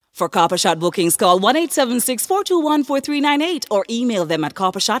For Copper Shot bookings, call 1-876-421-4398 or email them at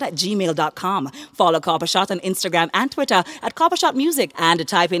coppershot@gmail.com. Follow Copper Shot on Instagram and Twitter at Copper Shot Music and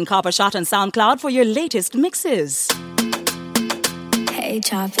type in Copper Shot on SoundCloud for your latest mixes. Hey,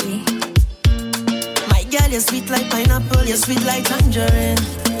 Choppy. My girl, you're sweet like pineapple, you're sweet like tangerine.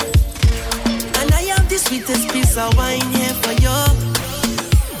 And I have the sweetest piece of wine here for you.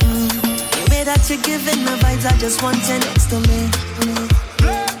 The way that you're giving the vibes, I just want you next to me.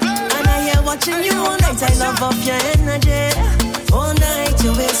 And I hear watching you all night, I love off your energy. All night,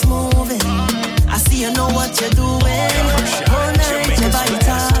 your waist moving. I see you know what you're doing. All night, your body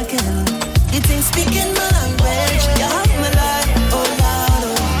talking. You think speaking my language. You have me like, oh Lord,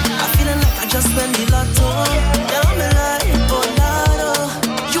 oh. I'm feeling like I just won the lotto. You have me like, oh Lord,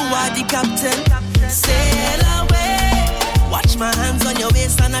 oh. You are the captain. Sail away. Watch my hands on your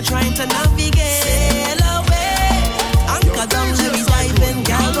waist and I'm trying to navigate. Sail away. Anchor down, let me dive in,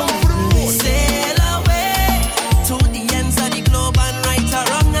 girl. Sail away to the ends of the globe and right or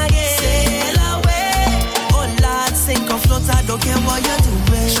wrong again. Sail away. Oh Lord, sink or float, I don't care what you're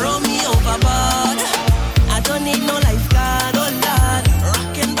doing. Throw me overboard. I don't need no lifeguard. Oh Lord,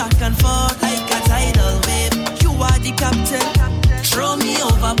 rocking back and forth like a tidal wave. You are the captain. Throw me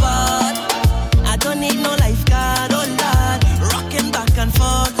overboard. I don't need no lifeguard. Oh Lord, rocking back and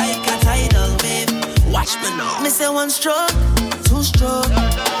forth like a tidal wave. Watch me now. Me say one stroke, two stroke,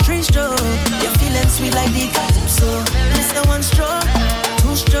 three stroke. You're feeling sweet like the calypso. Me say one stroke,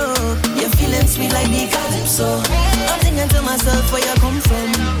 two stroke. You're feeling sweet like the calypso. I'm thinking to myself where you come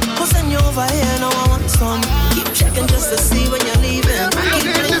from. Who send you over here? Now I want some. Keep checking just to see when you're leaving. I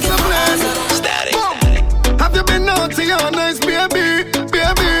keep blinking my eyes. Static. Have you been naughty or nice, baby?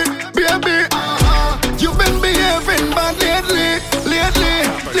 Baby. You've been behaving bad lately.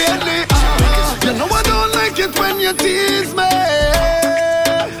 You know I don't like it when you tease me.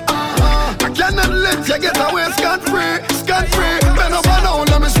 I cannot let you get away scot-free. Bend over now,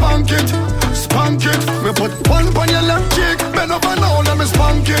 let me spank it. Me put one on your left cheek. Bend over now, let me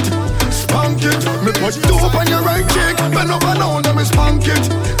spank it. Me put two on your right cheek. Bend over now, let me spank it.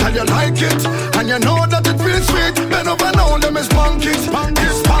 Tell you like it, and you know that it feels sweet. Bend over now, let me spank it. Spank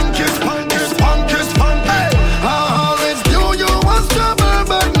it. Hey, I always knew you was trouble,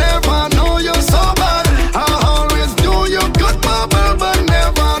 but never know you so bad. I always knew you could bubble, but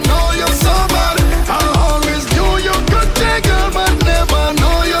never know you so bad. I always knew you could jiggle, but never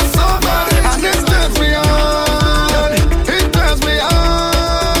know you so bad. And it turns me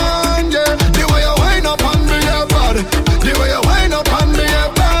on, yeah. The way you wind up on me, yeah, bad. The way you wind up on me, yeah,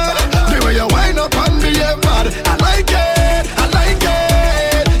 bad. The way you wind up on me, yeah, bad. I like it.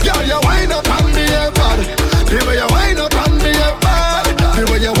 Girl, you wind up on me, yeah, bad. The way you wind up on me, yeah, bad. The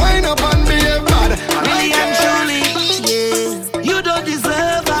way you wind up on me, yeah, bad. I like it. Truly, yeah. You don't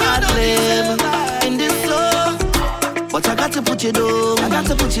deserve a hard live in this song, but I got to put you down. Yes, I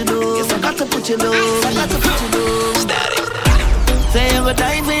got to put you down. Static. Say you go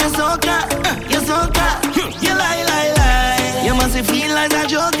die for your soca. You lie. You must feel like a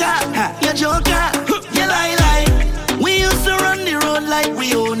joker. You joker. You lie. We used to run the road like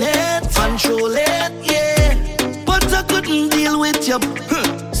we own it, control it, yeah. But I couldn't deal with you,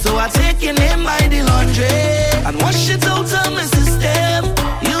 so I take your name by the laundry and wash it out of my system.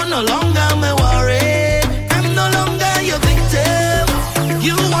 You no longer my worry. I'm no longer your victim.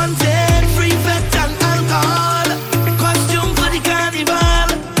 You wanted free fat and alcohol, costume for the carnival,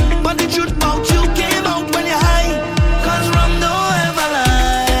 but the truth about you came out when you're high. Cause rum don't ever lie.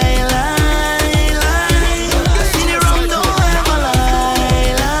 I see the rum don't ever lie.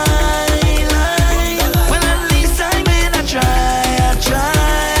 Well, at least I made a try.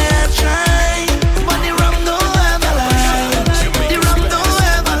 But the rum don't ever lie. The rum don't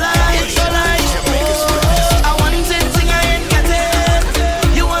ever lie. It's a lie. I wanted thing I ain't get it.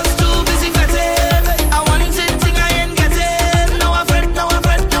 You was too busy fretting. I wanted thing I ain't get it. Now I fret it.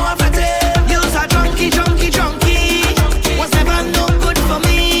 You's a drunkie. Was never no good for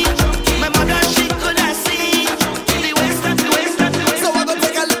me. My mother, she could have seen the waste that. So I go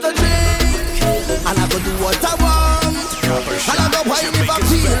take a little drink, and I go do what I want, and I go wine if I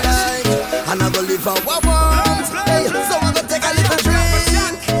feel like, and I go live how I want. Hey, so I go take a little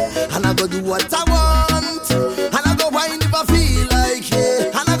drink, and I go do what I want, and I go wine if I feel like,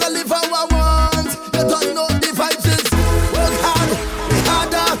 yeah, and I go live how I want. You don't know the vibes is work hard, be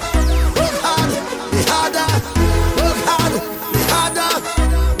harder, work hard, be harder, work hard, be harder,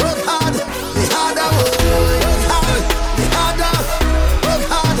 work hard, be harder, work hard, be harder, work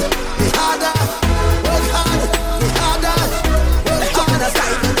hard, be harder, work hard, be harder, work hard. That's how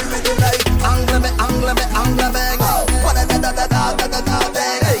you do it like angle me, bang. What a da da da da da da da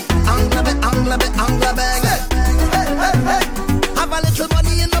bang. Hey,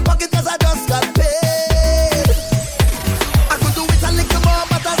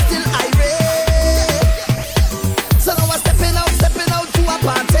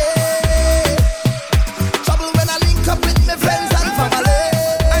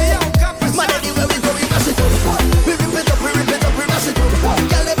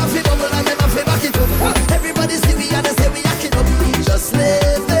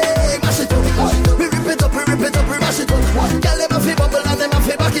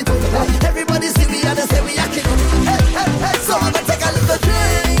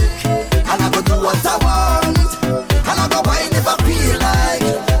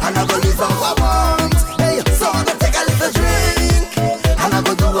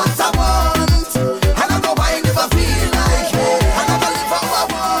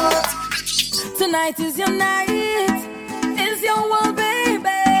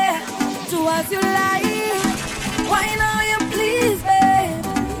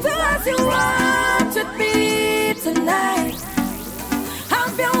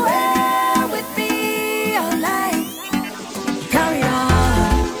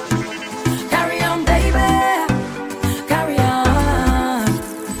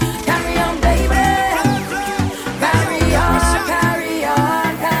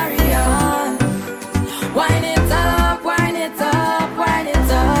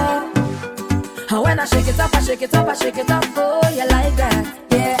 When I shake it up, I shake it up, I shake it up. Oh, you like that,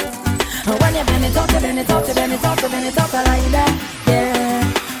 yeah. When you bend it up, you bend it up, you bend it up, you bend it up, I like that, yeah.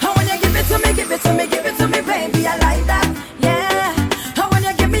 When you give it to me, give it to me, give it to me, baby, I like that, yeah. When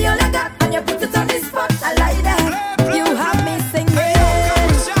you give me all of that and you put it on the spot, I like that. You have me singing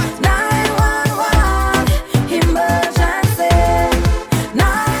 911 emergency,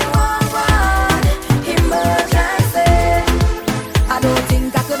 911 emergency. I don't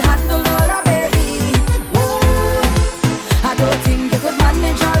think I could handle all that, baby. Whoa. I don't think you could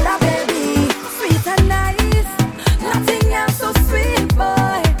manage all that, baby. Sweet and nice, nothing else so sweet,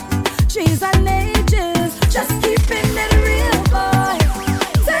 boy. Trees and ages, just keeping it real, boy.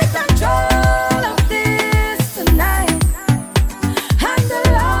 Take control of this tonight.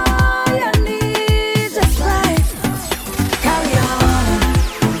 Handle all you need just right. Carry on,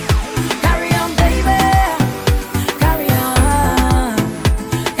 baby. Carry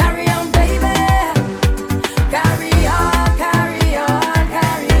on, baby. Carry on, carry on,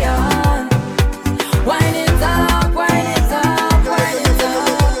 carry on. Wind it up, wind it up, wind it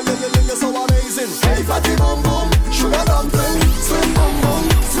up. You're so amazing. Hey, fatty boom boom, sugar dumpling, sweet boom boom,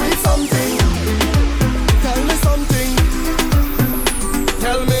 sweet something. Tell me something.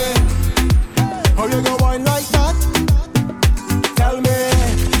 Tell me how you go wine like that. Tell me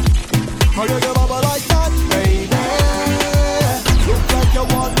how you go bubble like that, baby. Look like you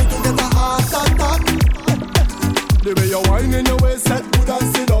want me to get a heart attack. The way you wine in your waist, set good and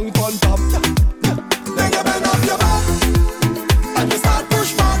sit down on top. Then you bend up your back and you start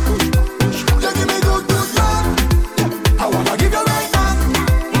push back. You give me good, good love. I wanna give you right back.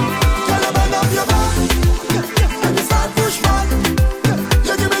 Tell you bend up your back and you start push back.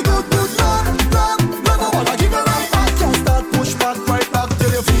 You give me good, good love, love, love. I wanna give you right back. Just start push back, right back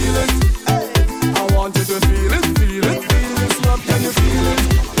till you feel it. I want you to feel it, feel it, feel this love. Can you feel it?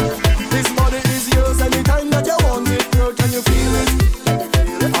 This body is yours anytime that you want it, girl. Can you feel it?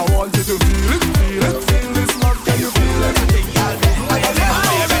 I want you to feel it, feel it, feel this love. Can you feel it?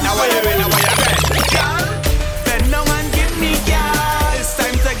 Bend down and give me, girl. It's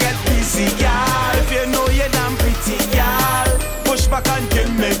time to get busy, girl. If you know you're damn pretty, girl, push back and give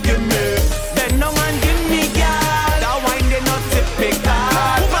me, give me. Bend down and give me, girl. That wine they not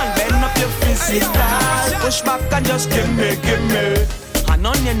typical. Woman, bend up your physical. Push back and just give me, give me. And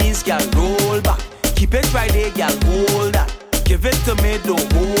on your knees, girl, roll back. Keep it right there, girl, hold that. Give it to me,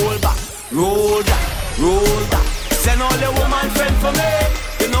 don't hold back. Roll that, roll that. Send all the woman friend for me.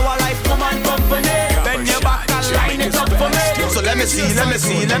 You know I like woman company. Bend your back and line it up for me. So let me see,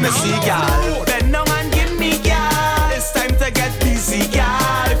 girl. Bend down and give me, girl. It's time to get busy,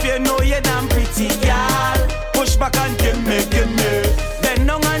 girl. If you know you're damn pretty, girl, push back and give me, give me. Bend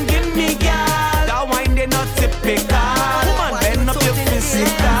down and give me, girl. That wine they not typical. Woman, bend up your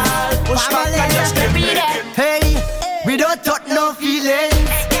physical. Push back and just give me. Hey, we don't talk no feelings.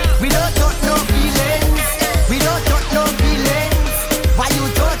 We don't talk no feelings. We don't talk no feelings. Why you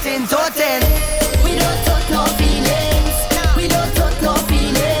talking, talking? We don't talk no feelings. We don't talk no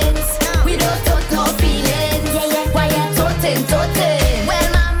feelings. We don't talk no feelings. Why you talking, talking? Well,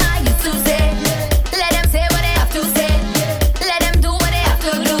 mama used to say, let them say what they have to say. Let them do what they have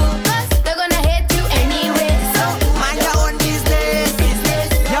to do. 'Cause they're gonna hate you anyway. So Mind your own business, business,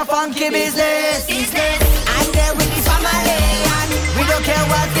 your funky business. business. I'm there with the family, and we don't care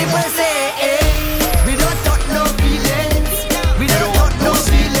what people say. We don't talk no feelings. We don't talk no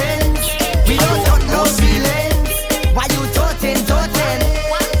feelings. We don't talk no feelings. Why you talking, talking?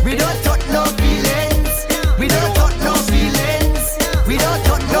 We don't talk no feelings. We don't talk no feelings. We don't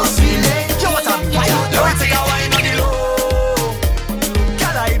talk no feelings. Why you Let me take talking? a wine on the low.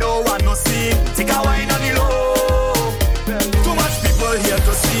 Girl, I don't want no scene. Take a wine on the low. Too much people here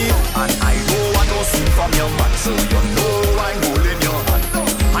to see, and I don't want no scene from your man, so you know I'm holding your hand.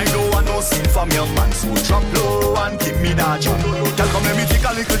 I don't want no scene from your man, so drop low and give me that jump. Girl, come let me take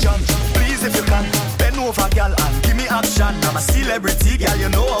a little jump, please if you can. Bend over, girl, and give me action. I'm a celebrity, girl, you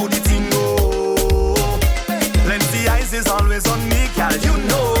know how the thing go. Plenty eyes is always on me, girl, you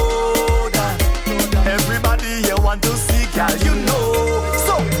know that. Everybody here want to see, girl, you know.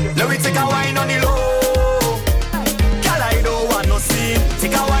 So, let me take a wine on the low. Girl, I don't want no scene.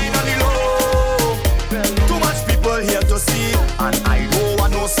 Take a wine on the low. Too much people here to see, and I don't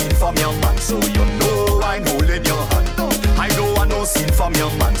want no scene from your man, so you know I'm holding your hand. I don't want no scene from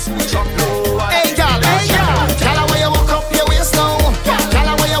your man, so drop low. Hey, girl, tell her where you walk up your waist now. Tell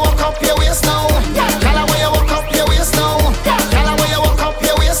her where you walk up your waist now. Tell her where you walk up your waist now. Tell her where you walk up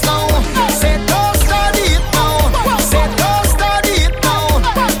your waist now. Say don't study it now. Say don't study it now.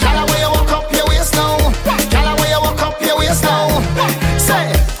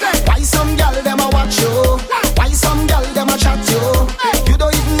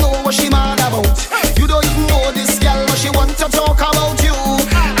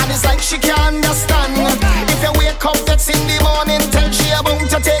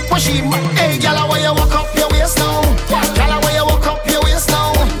 take what she. Hey, gyal, where you walk up your waist now? Gyal, where you walk up your waist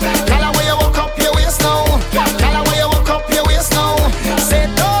now? Gyal, where you walk up your waist now? Gyal, where you walk up your waist now? Say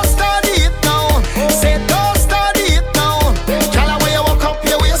don't study it now. Say don't study it now. Gyal, where you walk up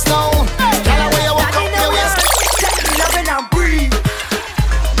your waist now? Gyal, where you walk up your waist? Take me loving and breathe.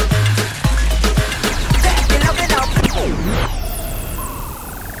 Take me loving and breathe.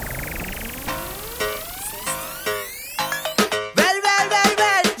 Well,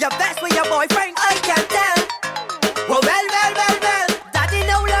 you're best with your boyfriend, I can tell. Well, daddy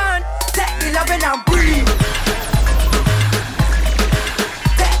no learn. Take me loving and breathe.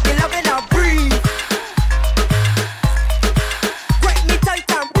 Take me loving and breathe. Break me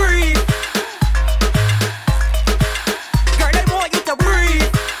tight and breathe. Girl, I want you to breathe.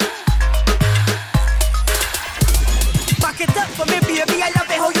 Back it up for me, baby, I love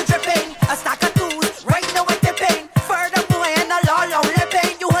it how you dripping. A stack of tools, right now I'm dipping. Furthermore, and a lot of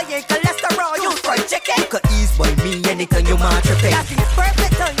living. You high in cholesterol, you fried chicken. You could ease by me anytime you mind tripping. That's the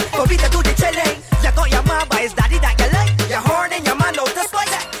perfect time for me to do the chilling. You got your man by his daddy that you like. Your horn and your man out to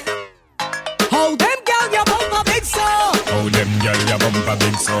spite it. Hold them, girl, your bumper big so. Hold them, girl, your bumper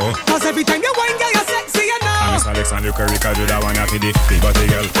big so. Cause every time you whine, girl, you're sexy, you know. I'm Miss Alexander Curry, cause you that one happy the big body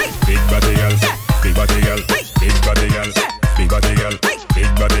girl. Big body girl. Big body girl. Big body girl. Big body girl. Big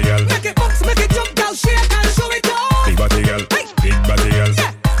body girl. Make it bounce, make it jump, girl, shake and show it off. Big body girl. Big body girl.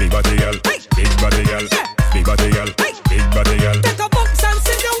 Big body girl. Big body girl. Big body girl. Big body girl. Take a bounce and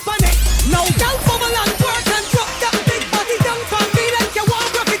sit down on it. Now, girl, bubble and twerk and drop that big body down for me like you want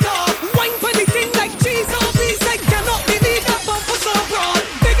to rock it off. Wine for the thing like cheese on beef, like cannot believe that bumper so broad.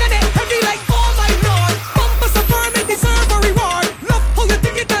 Big and it heavy like oh my lord. Bumper so firm it deserve a reward. Love how you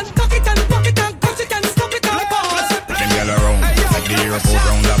dig it and tuck it and rock it and punch it and stop it and pause. Them girl around like the airport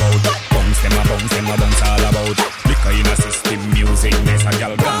roundabout. Bounce them a bounce all about. Liquor in a system, music makes a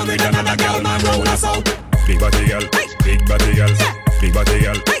girl gone with another girl man round us out. Big body girl, big body girl, big body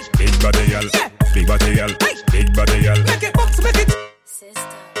girl, big body girl, big body girl, big body girl. Make it bounce, make it.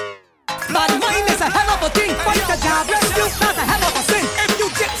 Bad mind is a hell of a thing. Fight the job, rescue, not a hell of a sin. If you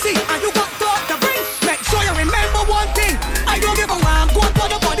gypsy and you got thought to bring, make sure you remember one thing. I don't give a damn what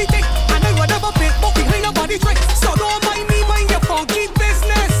the body think. I know whatever bit, but behind a body trick. So don't mind me, mind your funky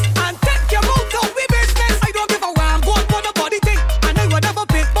business. And take your mouth out with business. I don't give a damn what the body think. I know whatever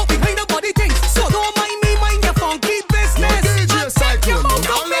bit, but behind a body think. So don't mind me, mind your funky business. And take your mouth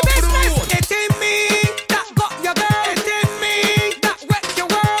out with business. It ain't me that got your girl. It ain't me that wrecked your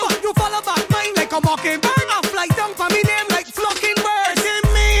world. But you follow back mine like a mockingbird. I fly down for me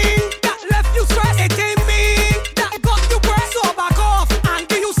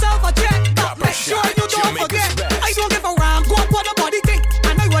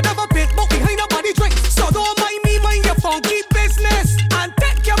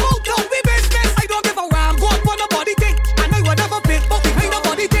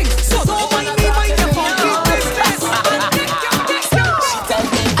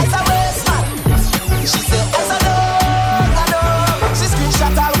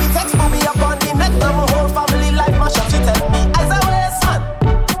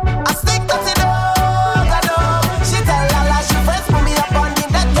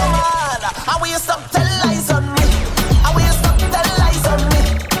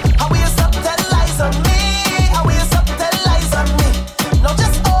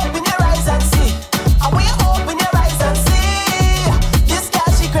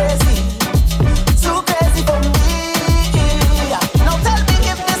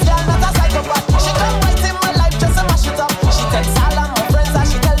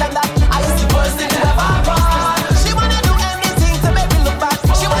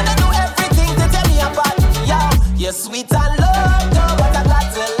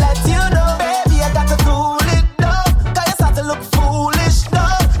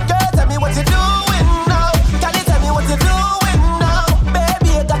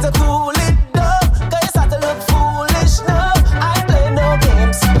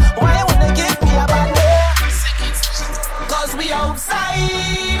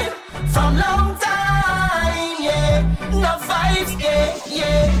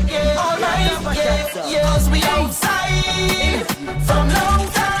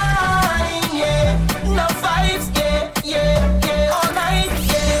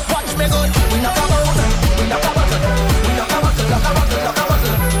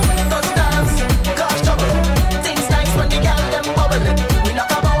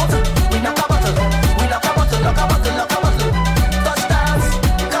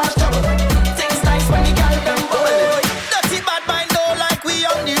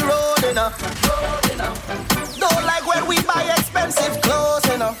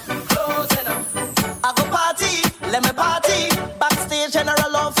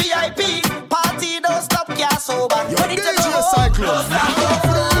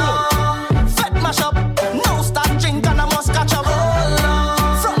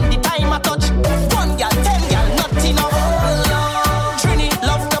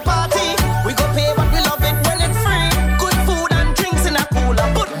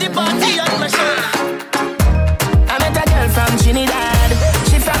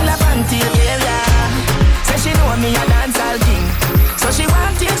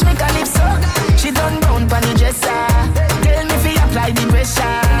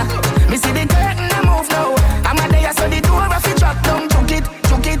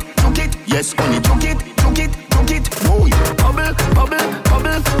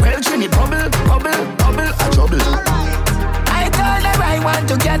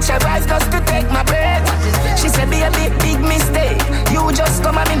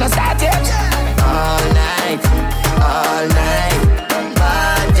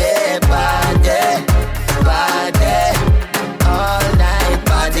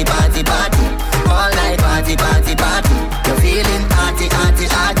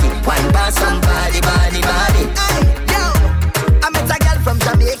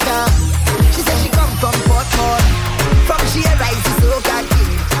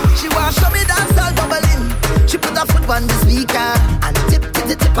On the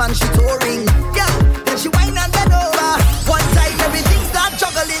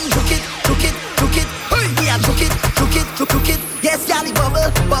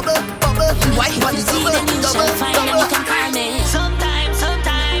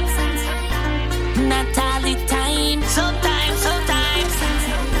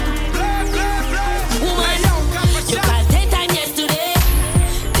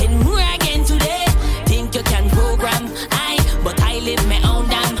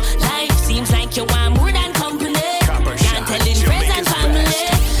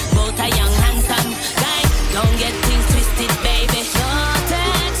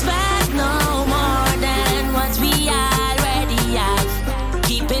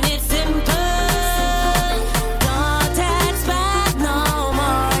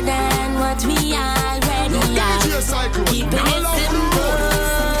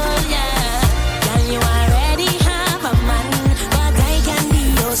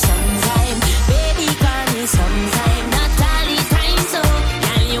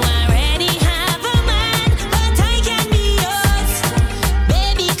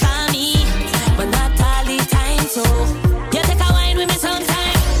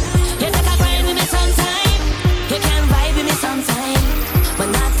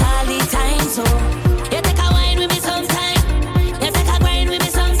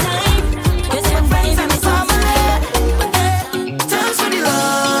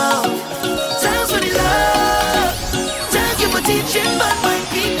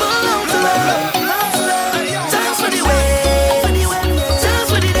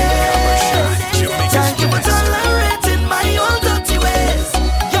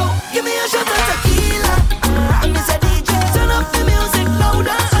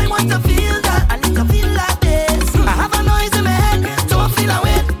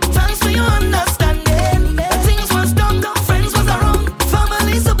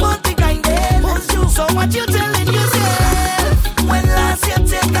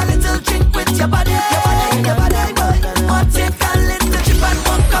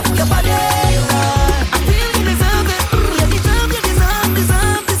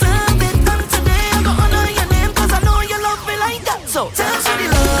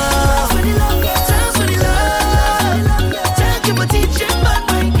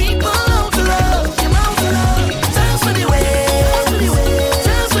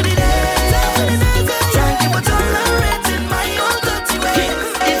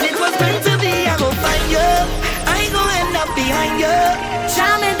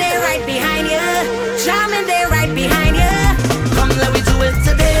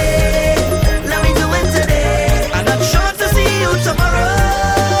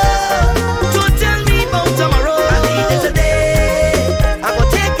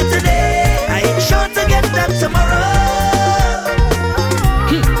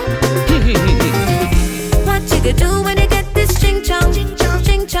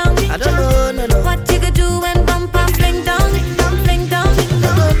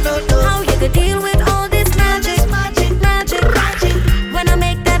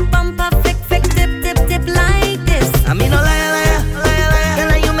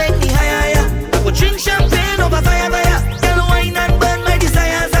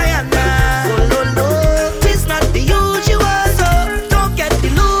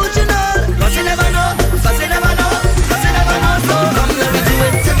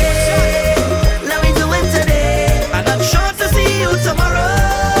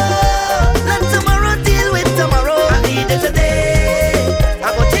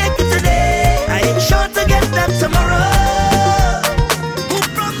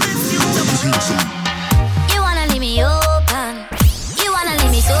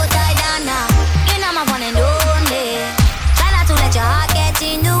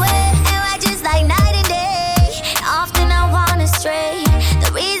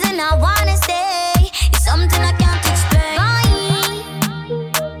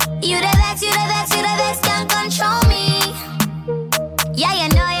Yeah,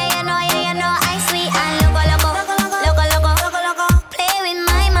 you know, I'm sweet and loco, loco, loco, loco, loco, loco. Play with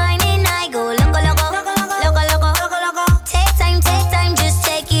my mind and I go loco, loco, loco, loco, loco, loco. Take time, just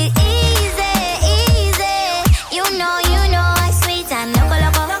take it easy, easy. You know, I'm sweet and loco,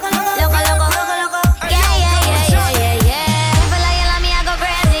 loco, loco, loco, loco, loco. Yeah. People like you love me, I go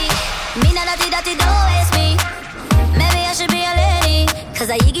crazy. Me not dirty, don't waste me. Maybe I should be a lady, 'cause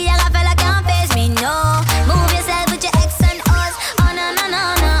I yiggy yaga fella can't face me, no. Move yourself with your ex and us. Oh no, no,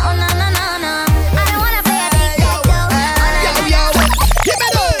 no, no, oh no, no, no, no. I don't wanna play a big deck though. Oh no, no, no.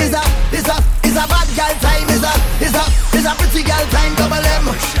 It's a bad girl time. It's a pretty girl time. Double M.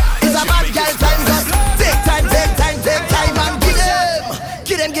 It's a bad girl time. Just take time and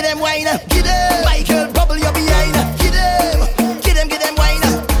get them wine. Get them. Michael, bubble your behind. Get them wine.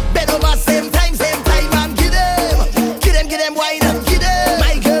 Bend over same time and get them wine. Get them.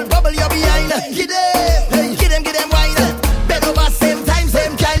 Michael, bubble your behind. Get them wine. Bend over same time.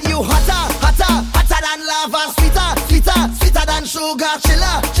 You hotter than lava. Sweeter than sugar.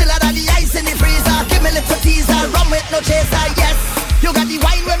 Chiller than the ice in the freezer. Give me a little teaser. Rum with no chaser. Yes, you got the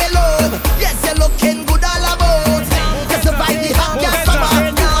wine with me love. Yes, you're looking good all about. Just survive the hot gas summer.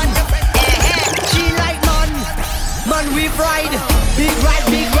 She like man we ride. Big ride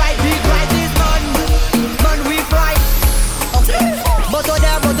this man we ride. Moto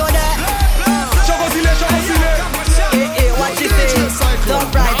there. Hey, what you say?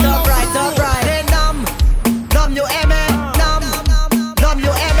 Top right. Hey, Nam you aimé. Nam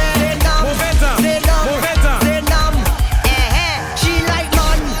you aimé. Say Nam. She like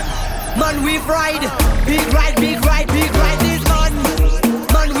man we ride. Big ride this man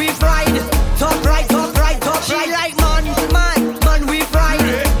we ride. Top right. She like man we ride.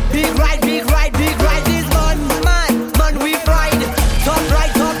 Big ride this man we ride.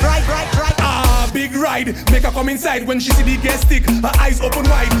 Top right. Big ride, make her come inside when she see the gas stick. Her eyes open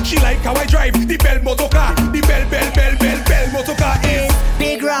wide, she like how I drive the bell motorcar. The bell motorcar is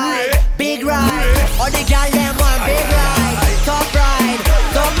big ride. All the girl them want big ride. Top ride.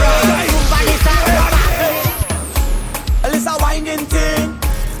 It's a whining thing,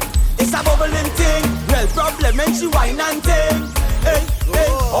 it's a bubbling thing. Well, problem when she whine and ting. Hey,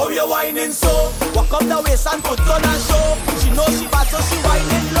 how you whining so? Walk up the waist and put on a show. She know she bad so she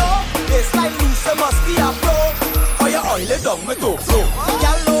whining low. Baseline loose, you must be a pro. Or you oil it down with toe.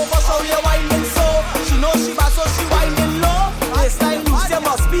 Girl know but how you whining so? She know she bad so she whining low. Baseline loose, you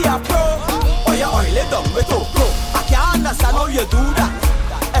must be a pro. Or you oil it down with toe. I can't understand how you do that.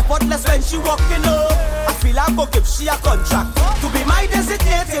 Effortless when she walking up. I feel I go give she a contract to be my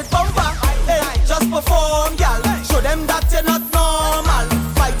designated bumper. Hey, just perform, girl. Show them that you're not normal.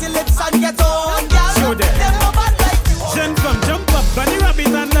 Fight your lips and get on, girl. Show them no bad like you. Jump up, bunny rabbit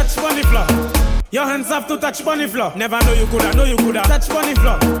and touch bunny floor. Your hands have to touch bunny floor. Never know you coulda touch bunny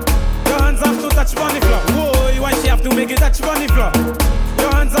floor. Your hands have to touch bunny floor. Whoa, why she have to make it touch bunny floor?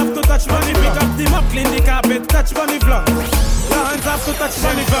 Your hands have to touch bunny floor. Pick up the mop, clean the carpet, touch bunny floor. Your hands have to touch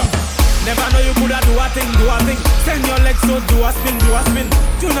bunny floor. Never know you coulda do a thing. Send your legs so do a spin.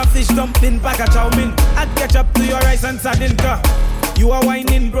 Tuna fish dumpling, pack a chow mein. Add ketchup to your rice and sardine car. You are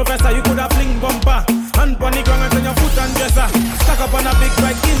whining, professor, you coulda fling bumper. Hand on the ground and turn your foot and dresser. Stack up on a big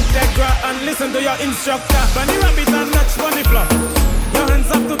bike, Integra, and listen to your instructor. Bunny rabbit and touch bunny floor. Your hands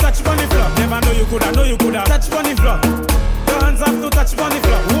have to touch bunny floor. Never know you coulda touch bunny floor. Your hands have to touch bunny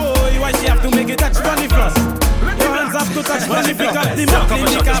floor. Whoa, why she have to make it touch bunny floor? Your hands have to touch bunny floor. Pick up the mop, clean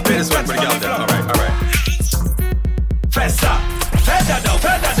the carpet, touch bunny floor. Alright. Fessa, feather down,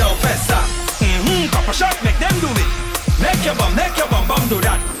 fessa. Copper shot, make them do it. Make your bum do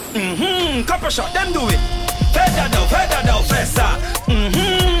that. Copper shot, them do it. Feather down, fessa.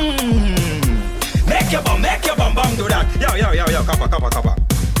 Make your bum do that. Yo, copper.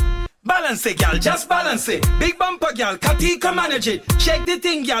 Balance it, girl, just balance it. Big bumper, girl, Cathy can manage it. Shake the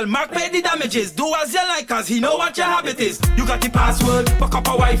thing, girl, Mark pay the damages. Do as you like, cause he know what your habit is. You got the password for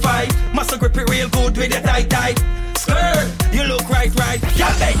copper Wi-Fi. Muscle grip it real good with it tight. Skirt, you look right.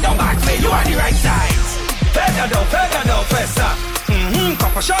 Girl, make no back way, you on the right size. Feather down, fessa.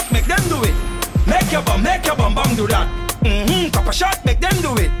 Copper shot, make them do it. Make your bum do that. Copper shot, make them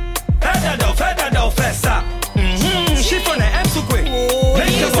do it. Feather down, fessa. She from the M so quick.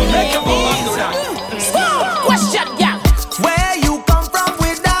 Make your bum do that. Question, yeah. Where you come from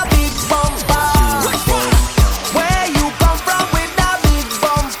with that big bumper? Where you come from with that big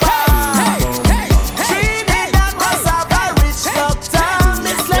bumper? Trinidad must have a rich doctor.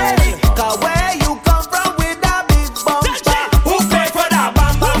 This lady, 'cause where you come from with that big bumper? Who pay for that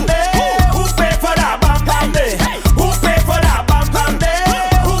bam bam day? Who pay for that bam bam day? Who pay for that bam bam day?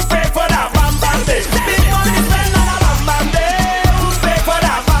 Who pay for that bam bam day? Big money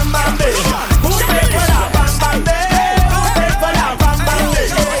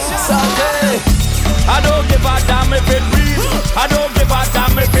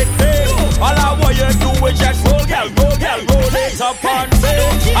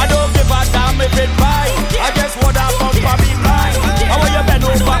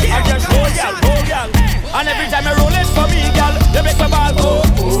You make me ball, oh.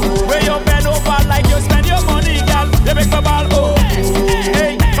 Where you bend over like you spend your money, girl. You make me ball, oh.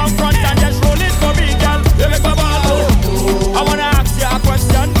 Hey, come front and just roll it for me, girl. You make me ball, oh. I wanna ask you a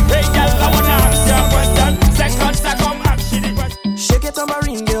question. Hey, girl, I wanna ask you a question. Seconds, come ask you the question. Shake it,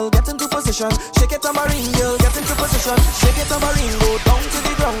 tambourine girl, get into position. Shake it, tambourine girl, get into position. Shake it, tambourine, go down to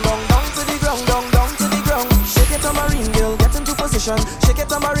the ground, down to the ground, down to the ground. Shake it, tambourine girl, get into position. Shake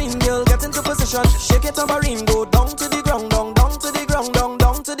it, tambourine girl, get into position. Shake it, tambourine, go down to the ground, down to the ground,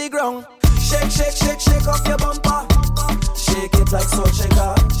 down to the ground. Shake, shake, shake, shake off your bumper. Shake it like salt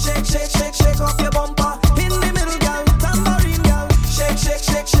shaker. Shake, shake, shake, shake off your bumper. In the middle, girl, tambourine girl. Shake, shake,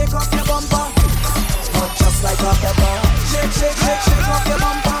 shake, shake off your bumper. Not just like a pepper. Shake, shake, shake, shake off your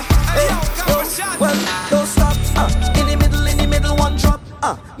bumper. Hey, well, don't stop. In the middle, one drop.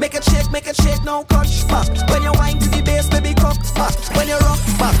 Make it shake, no clutch. When you whine to the bass, baby, cock. When you rock,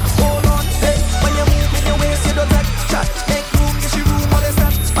 hold on. Hey, when you move in your waist, you don't take chat. Make room, get your room on the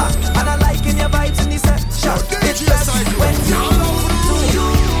set. And I like in your vibes in the set. Shout, it's best when you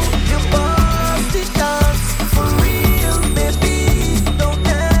bust it dance for real, baby. Don't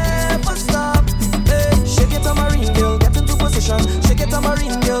ever stop. Hey, shake it, tambourine girl, get into position. Shake it,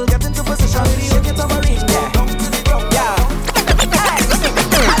 tambourine girl, get into position. Shake it, tambourine girl, down to the ground. Yeah.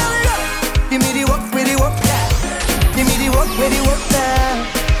 Give me the work, with the work. Give me the work, with the work now.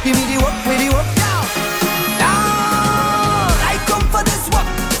 Give me the work, with the work now. I come for this work.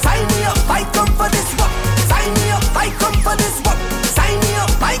 Sign me up, I come for this work. Sign me up, I come for this work. Sign me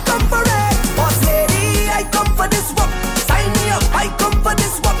up, I come for it. Boss lady, I come for this work. Sign me up, I come for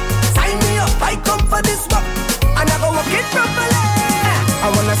this work. Sign me up, I come for this work. And I go work it properly. I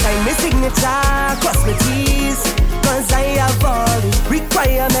wanna sign my signature, cross my T's, cause I have all the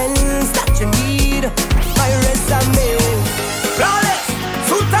requirements that you need. My resume, flawless,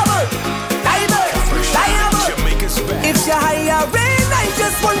 suitable, diverse, liable. If you're hiring, I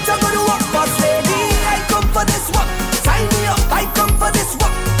just want to go to work. Boss lady, I come for this work. Sign me up, I come for this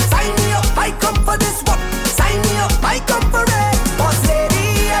work. Sign me up, I come for this work. Sign me up, I come for it. Boss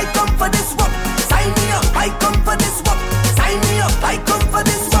lady, I come for this work. Sign me up, I come for this work. Sign me up, I come for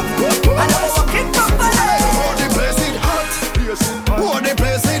this work. I know work it properly. Oh, the place is hot. Oh, the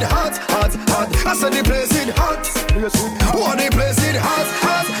place is hot, hot, hot. I said the place is hot. Oh, the place is hot,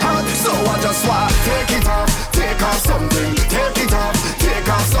 hot, hot. So I just want take it off something. Take it off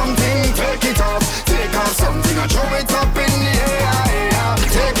something. Take it off something. I throw it up in the air.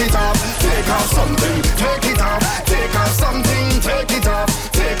 Take it off something. Take it off something. Take it off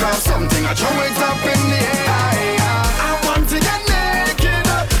something. I throw it up in the air. I want to get naked.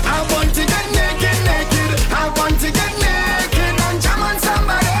 I want to get naked. I want to get naked and jam on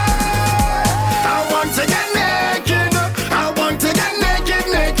somebody. I want to get naked. I want to get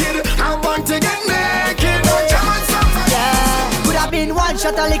naked. I want to get naked and jam on somebody. Yeah, could have been one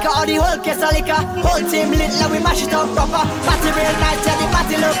shot of liquor or the whole case of liquor. Whole team lit, like we mash it up proper. Party real nice, yeah, the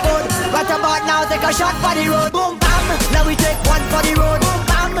party look good. Right about now, take a shot for the road. Boom bam, now we take one for the road. Boom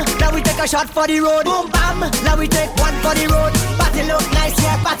bam, now we take a shot for the road. Boom bam, now we take one for the road. Party look nice,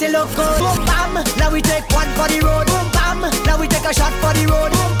 yeah, party look good. Boom bam, now we take one for the road. Boom bam, now we take a shot for the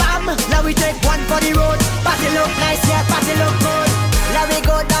road. Boom bam, now we take one for the road. Party look nice, yeah, party look good. Now we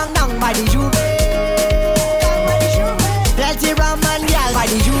go down by the Juve. Plenty rum and gal by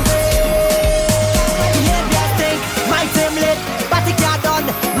the Juve. Behavior stink, my team lit. Party car done,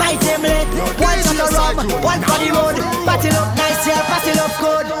 my team lit. One shot of rum, one for the road. Party look nice, yeah, party look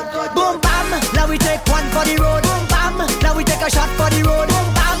good. Boom bam, now we take one for the road. Boom bam, now we take a shot for the road.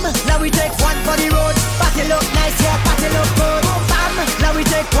 Boom bam, now we take one for the road. Party look nice, yeah, party look good. Boom bam, now we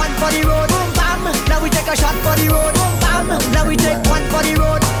take one for the road. Boom bam, now we take a shot for the road. Boom bam, now we take one for the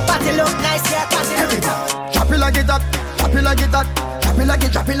road. Party look nice, yeah, party look good. Chop it like it hot. Chop it like it hot. Chop it like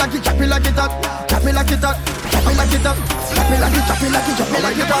it, chop it like it, chop it like it hot. Chop it like it hot. Chop it like it hot. Chop it like it, chop it like it, chop it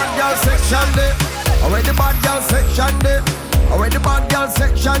like it. Bad girl section there. Away the bad girl section there. Away the bad girl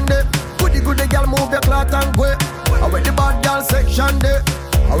section there. Goody girl move your cloth and go. Away the bad girl section there.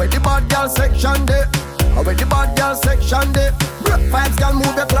 Away the bad girl section there. Away the bad girl section there. Vibes girl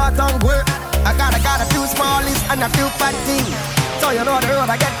move your cloth and go. I got a few smallies and a few fat things. So you know the road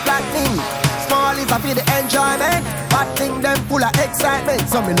I get flattening. Smallies I feel the enjoyment. Fat thing them full of excitement.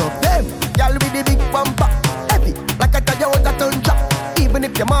 So me love them. Girl with the big bumper. Heavy like a Toyota Tundra. Even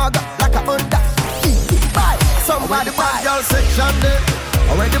if you're maga like a Honda. Bye. Somebody bad girl section there.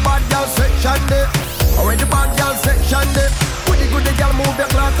 Away the bad girl section there. Away the bad girl section there. Goody girl move your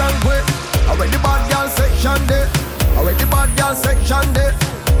cloth and go. Away the bad girl section there. Away the bad girl section there.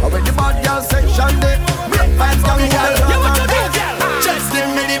 Away the bad girl section there. Vibes girl move your cloth and go. Just give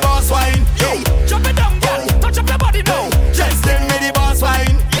me the boss wine. Hey, jump it down, girl. Touch up your body now. Just give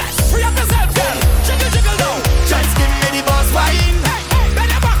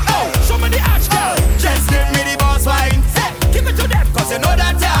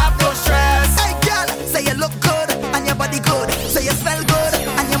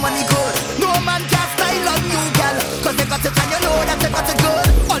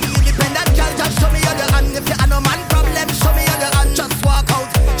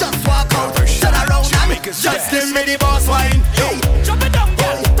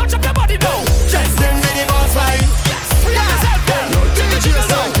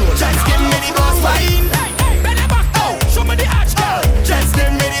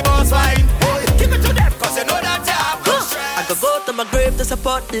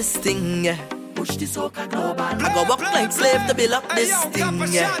about this thing, yeah. Push the soca global. I go work like slave to build up this thing,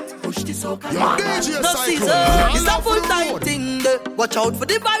 yeah. Push the soca Yo, global. DJ No Psycho. season, it's a Love full-time road. thing. Watch out for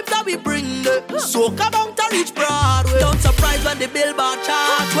the vibes that we bring. Soca bound to reach Broadway. Don't surprise when the Billboard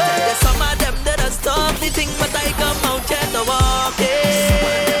chart. There's some of them that are stuck the thing, but I come out here to walk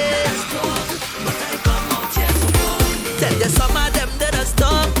it. Tell you some of them that are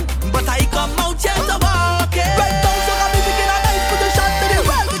stuck, but I come out here to walk it. Right now, soca music in a nice position to the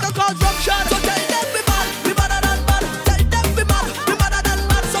world. We can cause rock shot. So tell them we bad, we badder than bad. Tell them we mad, we badder than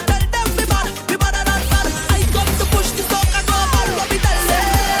mad. So tell them we bad, we badder than bad. I come to push the soca global. What we tell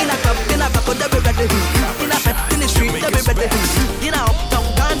them? In a club, they be ready. In a fete, in the street, they be ready. In a uptown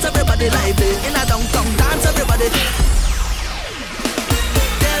dance, everybody lively. In a downtown dance, everybody.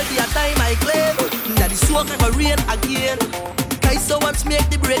 There'll be a time I claim that the soca go rain again. Kaiso wants make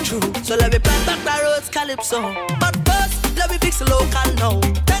the breakthrough, so let me plant back the roads calypso. But first, let me fix the local now.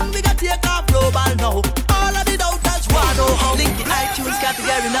 Then we got take off global now. All of the doubters want know how. Link the iTunes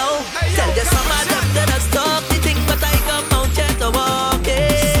category now. Tell you some of them that are stuck the thing, but I come out here to walk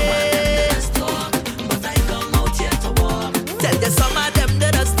it. Tell you some of them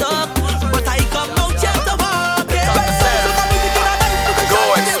that are stuck, but I come out here to walk it. Go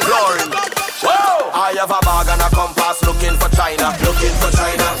exploring. Whoa! I have a bag and a compass looking for China. Looking for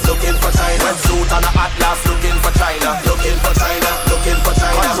China, looking for China. Red suit and a atlas looking for China. Looking for China, looking for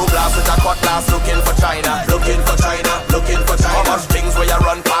China. Control blast with a cutlass looking for China. Looking for China, looking for China. How much things where you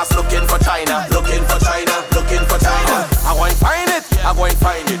run past looking for China. Looking for China, looking for China. I go and find it, I go and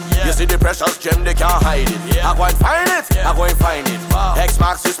find it. You see the precious gem, they can't hide it. I go and find it, I go and find it. X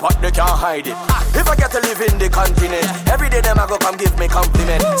marks the spot, they can't hide it. If I get to live in the continent, every day them I go come give me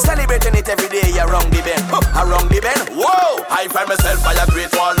compliment. Celebrating it every day around the bend. Around the bend, whoa! I find myself by a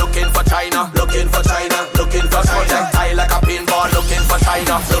great wall looking for China. Looking for China, looking for China. Tie like a pinball looking for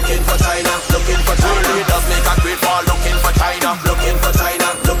China. Looking for China, looking for China. Really does make a great wall looking for China. Looking for China,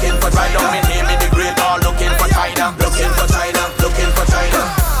 looking for China. Right now me name in the great wall looking for China. Looking for China, looking for China.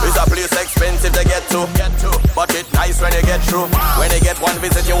 It's a place expensive to get to, but it's nice when you get through. When you get one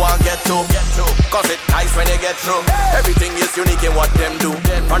visit you won't get to, cause it's nice when you get through. Everything is unique in what them do.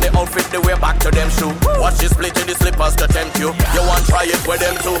 From the outfit the way back to them shoe. Watch you split in the slippers to tempt you. You want try it with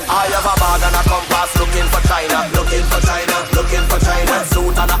them too. I have a bag and a compass looking for China. Looking for China, looking for China. Red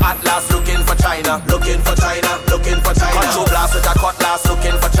suit and a atlas looking for China. Looking for China, looking for China. Control blast with a cutlass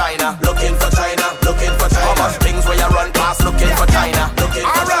looking for China. Looking for China, looking for China. How much things where you run past looking for China. Looking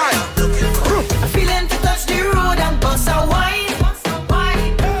for China. I'm feeling to touch the road and bust a wine.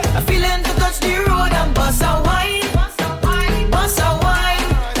 I'm feeling to touch the road and bust a wine. Bust a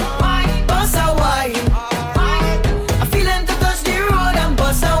wine, bust a wine. I'm feeling to touch the road and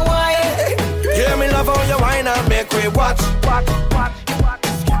bust a wine. Hear me love how you whine and make we watch.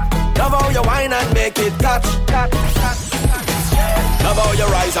 Love how you whine and make it catch. Love how you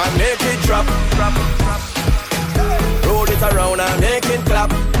rise and make it drop. Roll it around and make it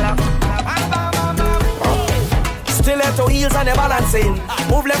clap. Stiletto heels and you're balancing.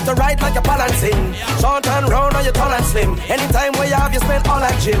 Move left to right like you're balancing. Short and round and you tall and slim. Anytime where you have you spend all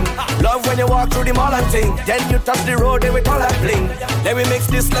at gym. Love when you walk through the mall and thing. Then you touch the road then we call that bling. Then we mix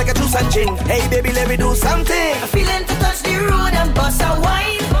this like a juice and gin. Hey baby let me do something. I'm feeling to touch the road and bust a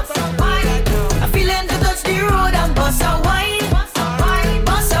wine. I'm feeling to touch the road and bust a wine. Bust a wine,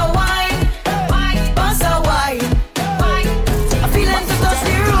 bust a wine. I'm feeling to touch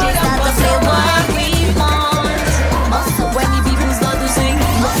the road and bust a wine. When the people start to sing,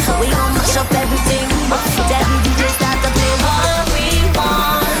 we gon' mash up everything. Tell the DJ start to play what we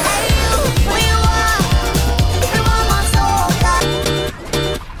want. We want more soca.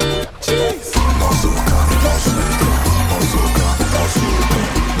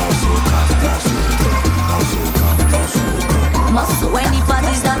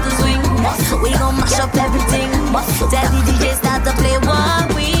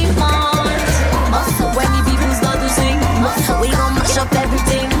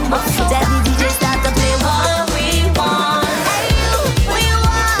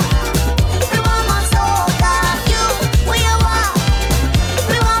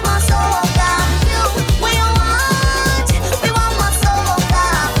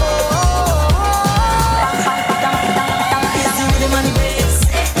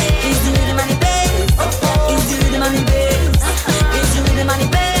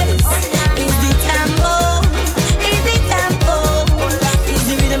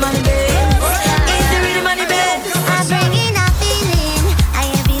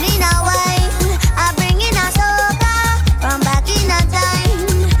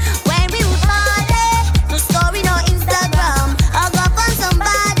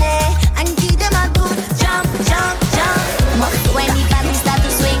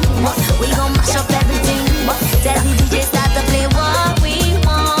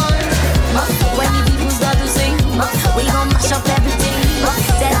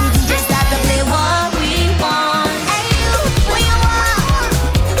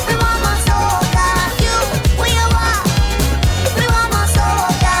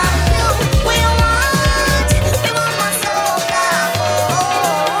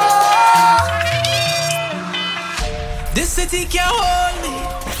 hold me.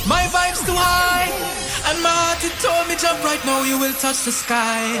 My vibe's too high, and my heart it told me jump right now. You will touch the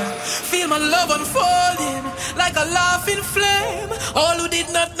sky. Feel my love unfolding like a laughing flame. All who did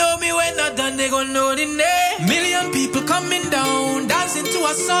not know me when I done, they gon' know the name. Million people coming down, dancing to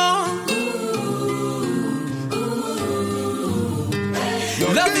a song.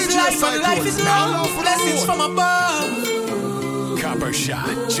 Love is life and life is love. Blessings from above. Copper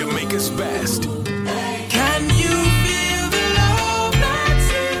Shot, Jamaica's best. Can you feel the love that's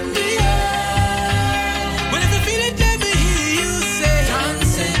in the air? Well, if you feel it, let me hear you say,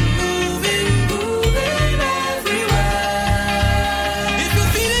 dancing, moving, moving everywhere. If you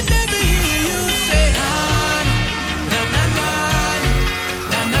feel it, let me hear you say, na na na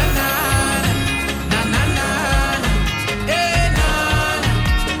na na na na na na na.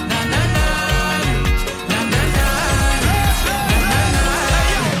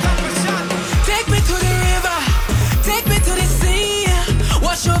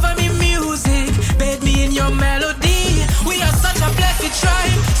 Wash over me music, bathe me in your melody. We are such a blessed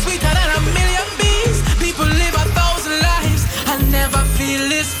tribe, sweeter than a million bees. People live 1,000 lives, I'll never feel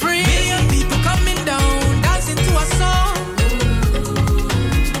this free. Million people coming down, dancing to a song.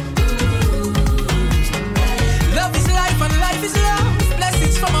 Love is life and life is love,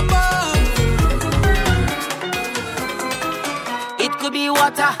 blessings from above. It could be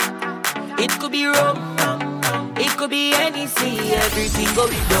water, it could be rum, it could be any sea, everything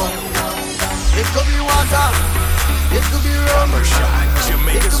going down. It could be water, it could be rum, Copper Shot, it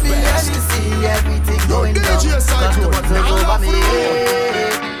Jamaica's could be best. any sea, everything going down. Cause the water's over me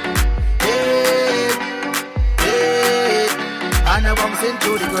head, head, head. And I'm bouncing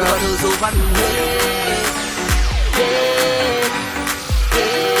to the ground. Water's over me head, head,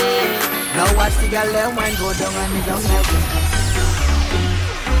 head. Now watch the girl and wine go down and it down like it.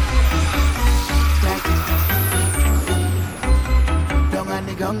 Down and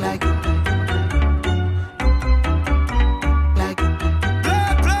it down like it.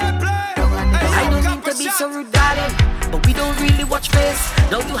 I don't mean to be so rude, darling, but we don't really watch face.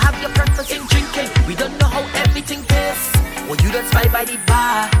 Now you have your preference in drinking. We don't know how everything tastes. Well, you don't spy by the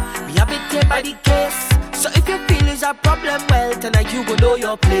bar, we have it here by the case. So if you feel is a problem, well, tonight you go know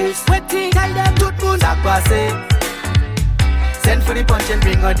your place. Waiting, tell them to moon that passe. Send for the punch and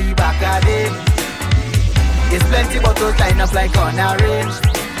bring her the back of it. There's plenty bottles lined up like on a range.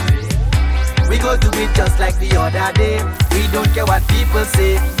 We go do it just like the other day. We don't care what people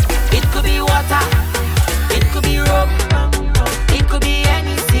say. It could be water, it could be rum, it could be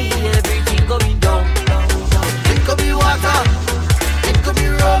any sea, everything going down. It could be water, it could be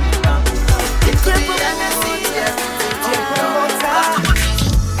rum, it could be any sea, everything going down.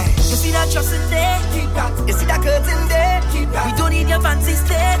 You see that trust in there? Keep that. You see that curtain there? Keep that. We don't need your fancy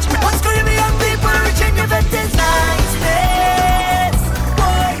stage. What's going to be on people reaching your veterans niceness?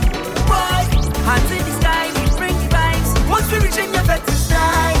 Boy, boy, hands in the sky, we bring the vibes. Once we reach in your veterans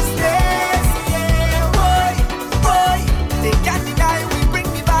niceness. They can't deny we bring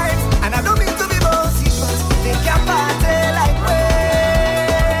the vibes. And I don't mean to be bossy, but they can't party like we.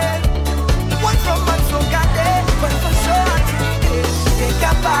 One from Goddamn, but for sure they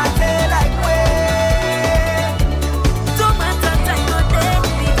can't party like we. Don't matter time or day,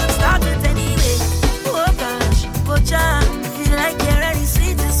 we can start it anyway. Oh gosh, but yeah, feel like you're ready,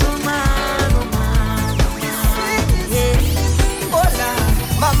 sweet and so man, oh man, yeah. Hola,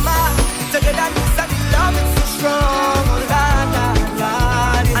 mama, together this and the love is so strong.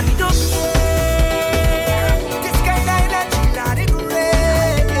 And we don't care. This kind of energy, not it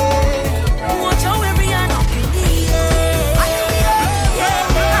great. Watch how every hand up in the air.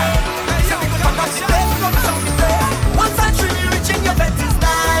 Once I truly reaching your bed is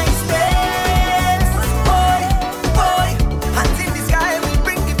niceness. Boy, boy, hands in the sky, we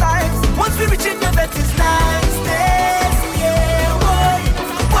bring the vibes. Once we reaching your bed is niceness. Yeah, boy,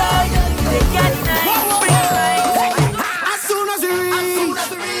 boy, They got it nice. Bring it right. as soon as we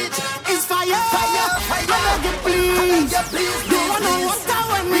reach, it's fire, fire, fire. I beg you please, don't wanna water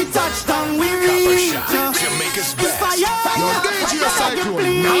when we touch down, we Copper reach. Shot, Jamaica's It's best. fire, fire,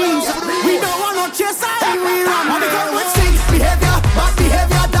 please. We don't want no chase, we run. When we come with stink behavior, bad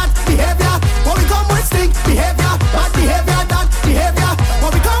behavior, that behavior. When we come with stink behavior, bad behavior, that behavior.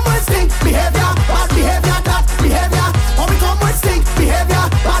 When we come with stink behavior, bad behavior, that behavior. When we come with stink behavior,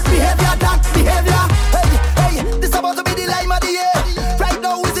 bad behavior, that behavior. Hey, hey, this about to be the lime of the year. Right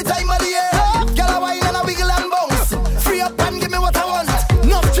now is the time of the year. Girl, I wine and I wiggle and bounce. Free up and give me what I want.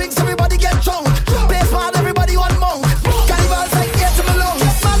 Enough drinks, everybody get drunk. Bass man, everybody want monk. Carnival's like here to Malone.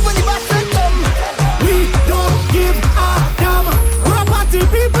 Man, when the back come, we don't give a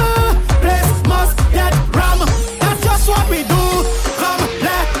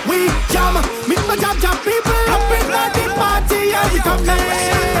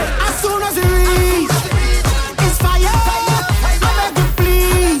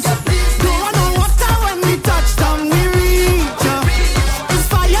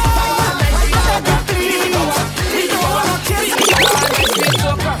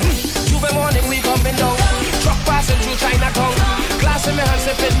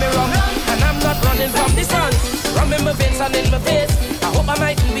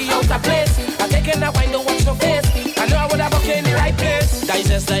making that wine, don't watch no face. I know I would have okay in the right place.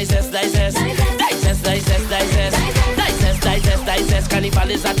 Digest. Carnival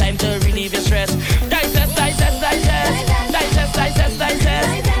is a time to relieve your stress. Digest.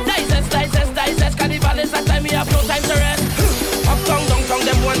 Carnival is a time we have no time to rest. Uptown, downtown,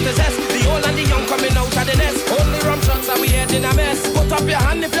 them want to zest. The old and the young coming out of the nest. Only rum shots and we head in a mess. Put up your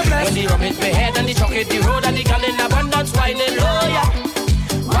hand if you're blessed. When the rum hit my head and the chocolate the road and the gal in abundance whining low, yeah.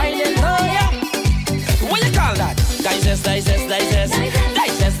 Whining low, yeah. What you call that? Digest.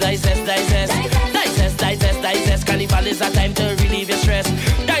 Carnival is a time to relieve your stress.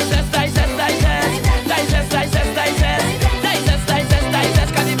 Digest.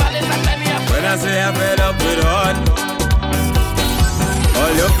 Carnival is a time we have. When I say I'm fed up with heart,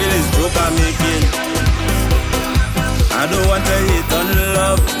 all you feel is joke I'm making. I don't want to hate on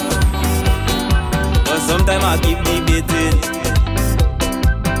love, but sometimes I keep debating.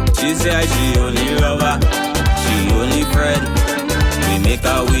 She say she only lover, she only friend. We make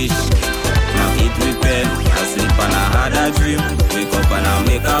a wish, now it repent. I sleep and I had a dream, wake up and I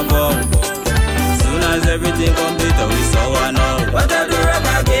make a vow. Soon as everything complete, we saw one now. What I do wrong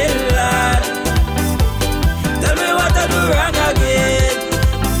again, lad? Tell me what I do wrong again.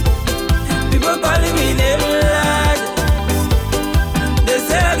 People calling me name, lad. They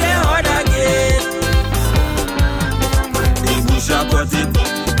say I get hard again. The bush a cut it,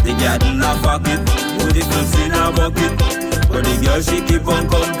 the garden a fuck it, put the clothes in a bucket. But the girl she keep on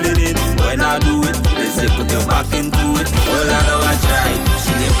complaining. When I do it, they say put your back into it. All I know I try,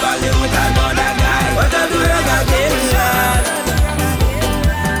 she keep calling with another guy. What I do wrong again, lad?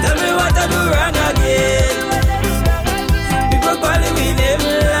 Tell me what I do wrong again. People calling me name,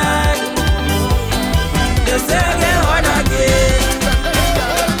 lad. They say I get hard again.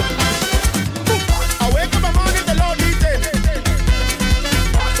 I wake up in the morning, the Lord eating.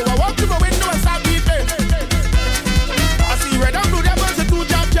 So I walk to my window and start weeping. I see red and blue devils and two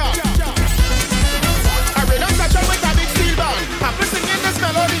jab. I read on Sasha with a big steel band. I'm singing this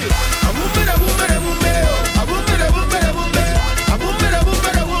melody. I boom it, oh. I boom it, oh.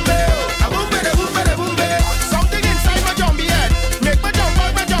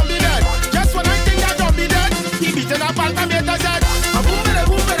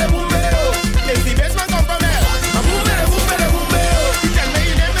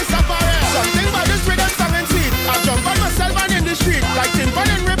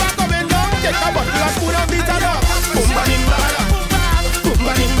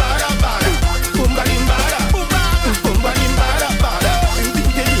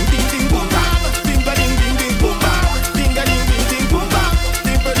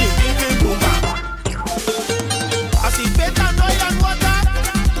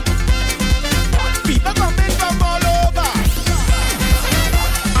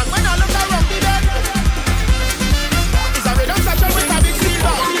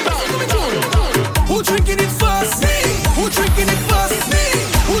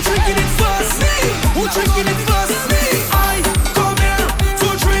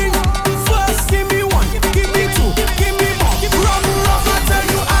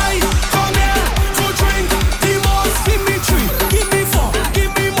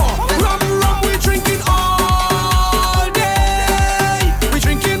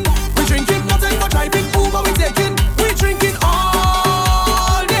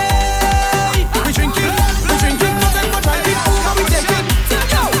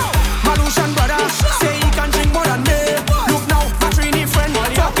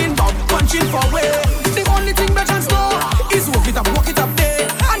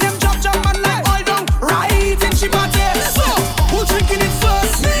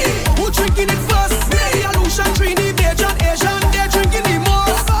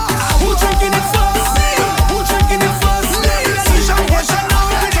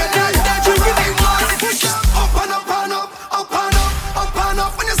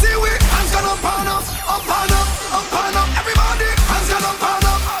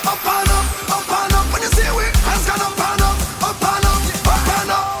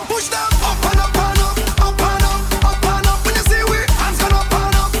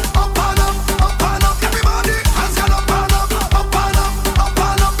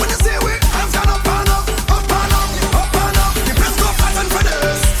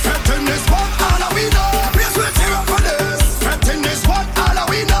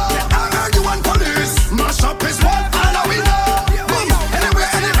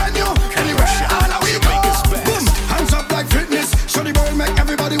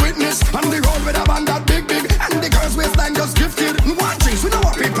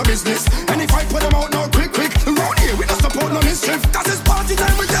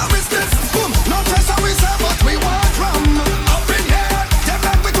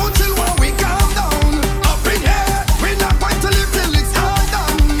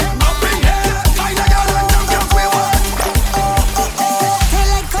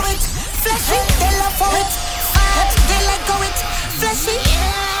 fleshy.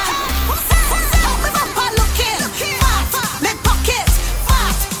 Open up and look in. Fat, make pockets.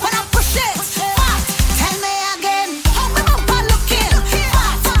 Fat, when I push it. Fat, tell me again. Open up and look in.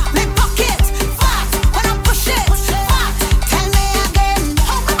 Fat, make pockets. Fat, when I push it. Fat, tell me again.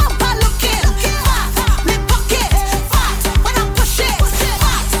 Open up and look in. Fat, make pockets. Fat, when I push it.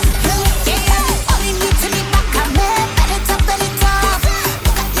 Fat, yeah. All you need to be back and me, bend it up, bend it up.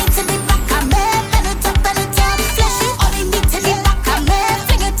 Look at me to be back and me, bend it up, bend it up. Fleshy, all you need to be back and me,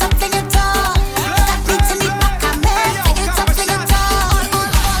 fling it up, fling it up. Look at me to be back and me, fling it up, fling it up.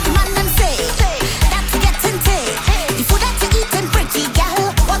 All man them say that you getting thick. The food that you eating pretty, girl,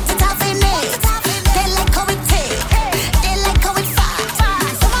 what it have in it. They like how it take, they like how it fat.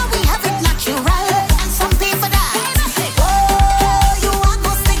 Some of we have it natural, and some pay for that. Oh, you are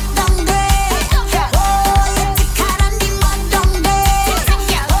go stick down there. Oh, you thicker than the man down there.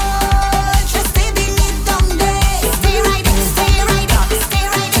 Oh, just stay beneath down there. Stay right there, stay right there, stay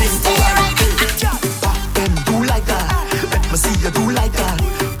right there, stay right there. Then do like that. Let me see you do like that.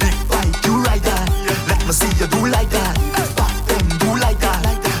 Big bite, you right that. Let me see you do like that. Back then do like that.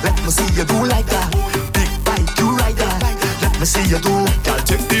 Let me see you do like that. Big bite, you right that. Let me see you do. Girl,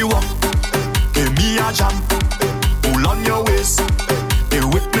 take the walk. Give me a jam. Pull on your waist. You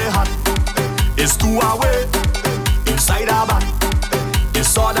whip me hot. It's 2 away. Inside our back.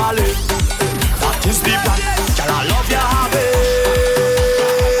 It's orderly. That is the plan. Girl, I love your habit.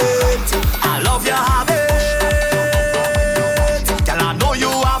 I love your habit. Girl, I know you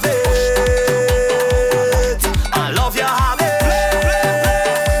have it. I love your habit.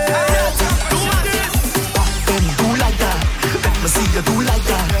 Then do like that. Let me see you do like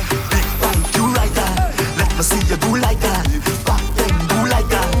that. Big bite, you right that. Let me see you do like that. Back then do like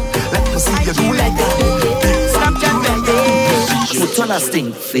that. Let me see you do like that. Snapchat like that. Put on a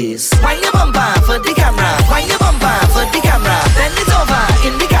stink face. Wind your bumper for the camera. Wind your bumper for the camera. Bend it over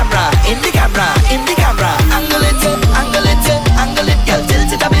in the camera. In the camera. In the camera. Angle it, angle it, angle it, girl.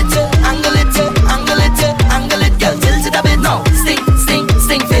 Tilt it a bit. Angle it, angle it, angle it, girl. Tilt it a bit. No, stink, stink,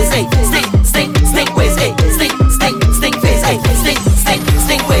 stink face. Hey, stink, stink, stink waist. Hey, stink, stink, stink face. Hey, stink, stink,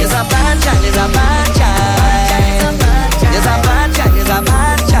 stink waist. It's a bad child. It's a bad child. It's a bad child. It's a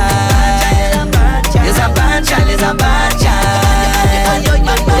bad child. It's a bad child. It's a bad child.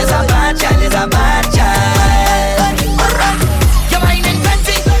 It's a bad child. It's a bad child. You're whining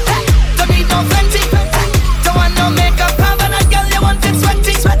plenty. Don't need no plenty. Don't want no makeup, but a girl you want it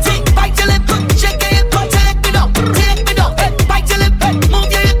sweaty, sweaty. Bite your lip, shake your hip, take me down, take me down. Bite your lip,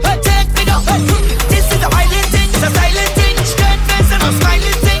 move your hip, take me down. This is a violent thing, it's a silent thing. Straight face and a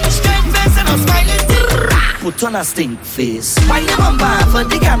smiling thing, straight face and a smiling thing. Put on a stink face. Wind your bumper for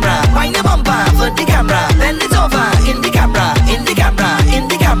the camera. Wind your bumper for the camera. Bend it over in the camera. In the camera. In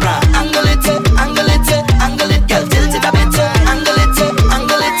the camera. Angle it, angle it, angle it, girl. Tilt it a bit. Angle it,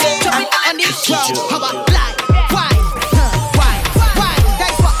 angle it. And it's how I like. Why? Why?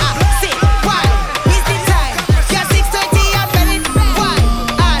 That's what I say. Why? It's the time. Yeah, 6:30 and ready. Why?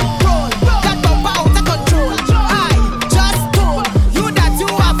 And roll. That bumper out of control. I just told you that you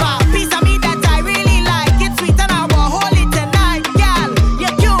have a piece of me that I really like. It's sweet and I will hold it tonight, girl.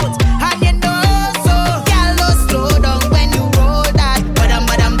 You're cute and you know so. Girl, don't slow down when you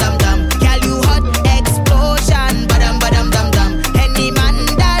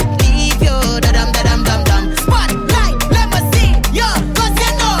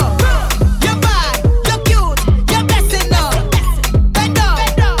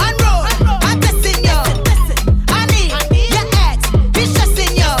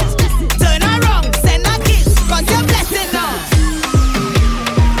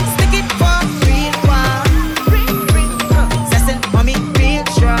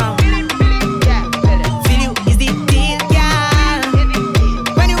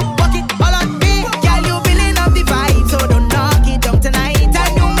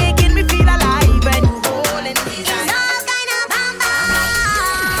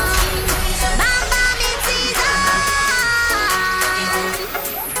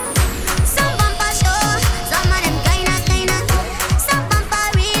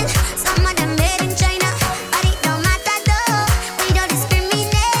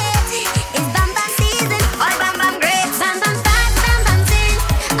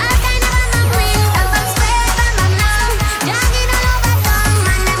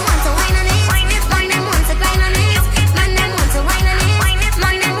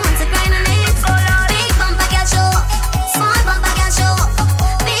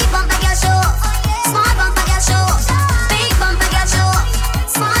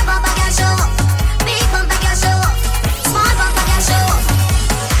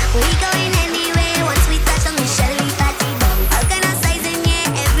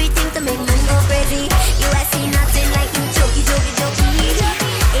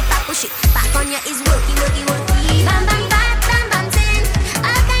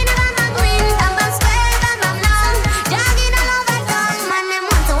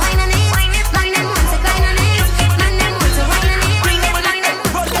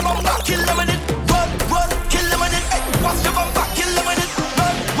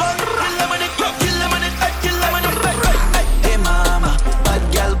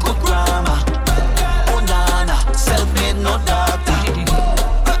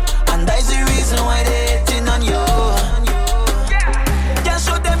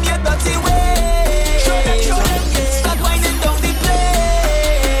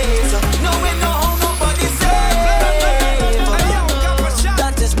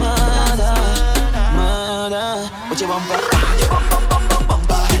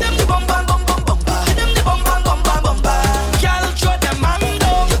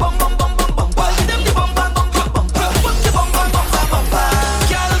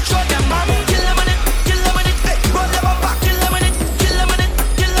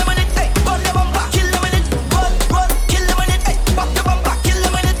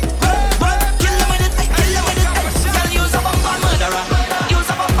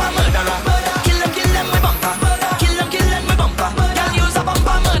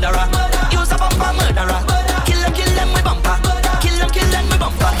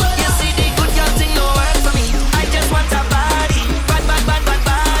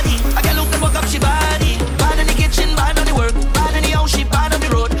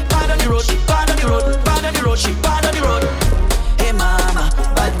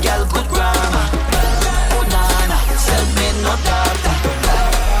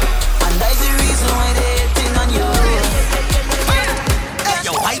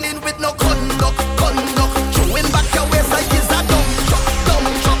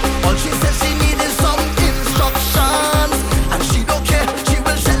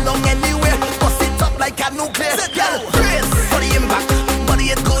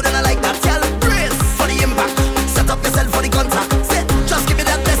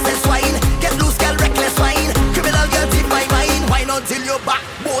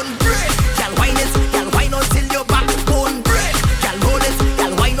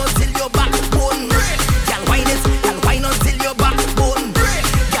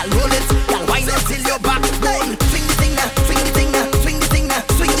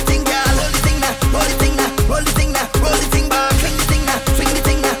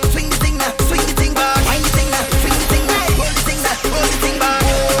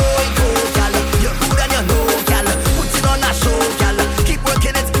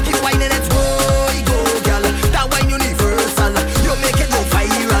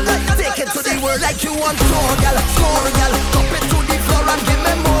want more, girl, score, girl. Drop it to the floor and give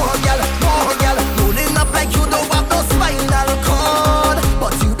me more, girl, more, girl. Rolling up like you don't have no spinal cord,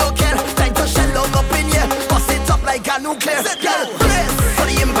 but you don't care. Time to shell out up in here, bust it up like a nuclear. Girl, brace for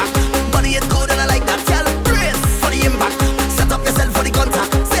the impact. Body is good and I like that, girl. Brace for the impact. Set up yourself for the contact.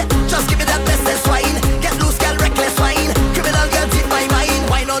 Say, just give me that bestest wine. Get loose, girl, reckless wine. Criminal girl, take my mind.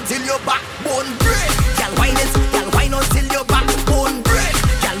 Wine until your backbone break. Girl, wine it, girl, wine until your backbone break.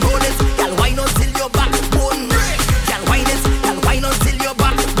 Girl, roll it, girl, wine until your backbone break. Girl, wine it, girl, wine until your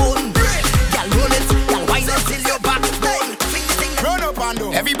backbone break. Girl, roll it, girl, wine until your backbone. Run up and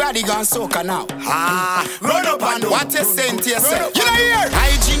do. Everybody gone soca now. Run up and do. What you saying to yourself? You know here.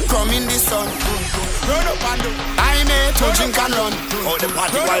 I drink come in the sun. Run up and do. I'm here to drink and run. Oh, the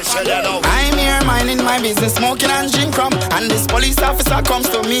party while shedding out. I'm here minding my business, smoking and drink rum. And this police officer comes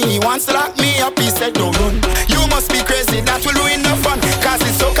to me. He wants to lock me up. He said, don't run. You must be crazy. That will ruin the fun. Cause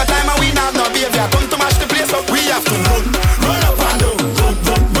it's soca time and we have no behavior. Come to mash the place up. We have to run. Run up and do. Run,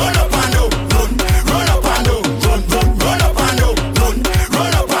 run, run up and do. Run, run up and do. Run, run, run up and do. Run,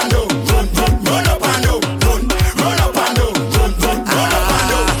 run up and do. Run, run, run up and do. Run, run up and do. Run, run, run up and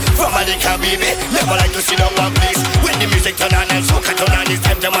do. From a dick baby, never like to sit up one place. When the music turn on and soca turn on, it's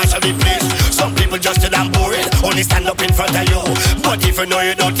time to mash up the place. Some people just too damn boring, only stand up in front of you. But if you know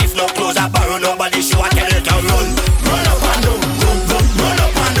you don't, if no clothes I borrow, nobody show I tell you to run. Run up and do. Run, run, run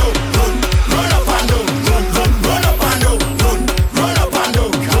up and do. Run, run up and do. Run, run, run up and do. Run, run up and do.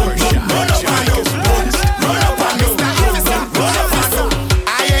 Run, run up and do. Run, run up and do. Run up and do.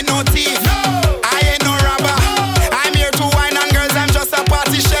 I ain't no thief. I ain't no robber. I'm here to wine and girls, I'm just a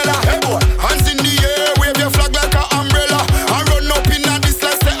party sheller. Hey boy, hands in the air, wave your flag like an umbrella. And run up in a this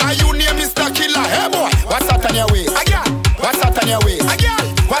like say, are you near Mr. Killer? Hey boy, what's that on your waist? What's that on your waist?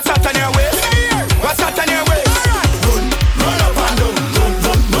 What's that on your waist? What's that on your waist? Run, run up and do. Run,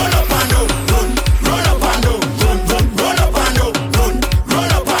 run, run up and do. Run, run up and do. Run, run, run up and do. Run,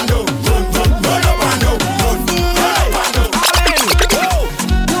 run up and do. Run, run, run up and do. Run, run up and do.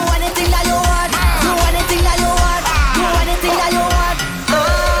 Do anything that you want. Do anything that you want. Do anything that you want.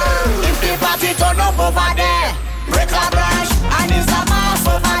 If the party turn up over there, break a branch and it's a mass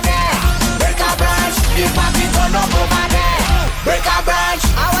over there. Break a branch. The party turn up over there. Break a branch.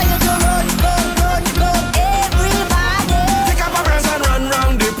 I want you to run, run, run, run. Everybody. Take up a branch and run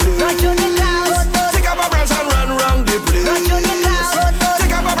round the place. Touch on the clouds. Take up a branch and run round the place. Touch on the clouds.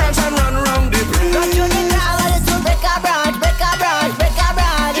 Take up a branch and run round the place. Touch on the clouds. I want you to break a branch, break a branch, break a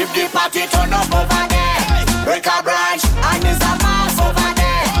branch. If the party turn up over there, break a branch and it's a mass over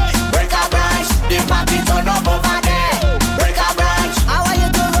there. Break a branch. The party turn up over there. Break a branch. I want you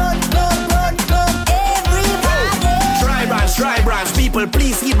to run, run, run, run. Everybody. Try branch, people,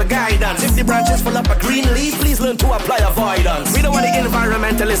 please heed my guidance. If the branch is full up a green leaf, please learn to apply avoidance. We don't want the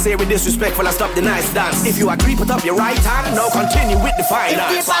environmentalists say we disrespectful and stop the nice dance. If you agree, put up your right hand, now continue with the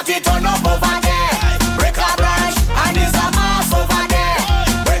finance. If the party turn up over there, break a branch and it's a mass over there.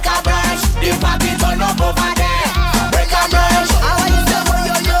 Break a branch, the party turn up over there. Break a branch. I want you to go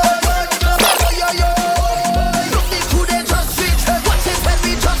yo yo yo yo yo. Look the crew they just switch. Watch it when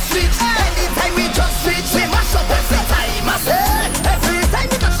we just switch. Anytime we just switch, we mash up every time. I say every time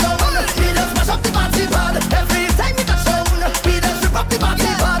we touch down, we just mash up the party pad. Every time we touch down, we just rip up the party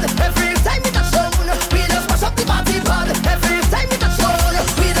pad. Every time we touch down, we just mash up the party pad. Every time we touch down,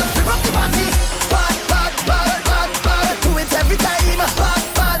 we just rip up the party pad, pad, pad, pad, pad. Do it every time. Pad,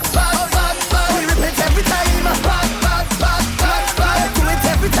 pad, pad, pad, pad. We rip it every time. Pad, pad, pad, pad, pad. Do it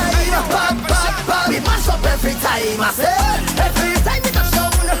every time. Pad, pad, pad. We mash up every time. I say every time we touch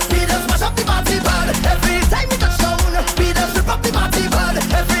down, we just mash up the party pad. Every time we touch down, we just rip up the party pad.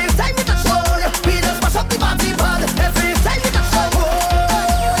 Every time we touch down, we just mash up the party pad. Every time we touch down,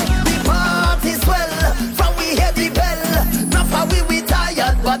 the party's well. From we hear the bell, not how we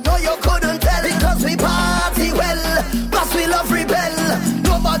tired, but no you couldn't tell because we party well. Plus we love rebel.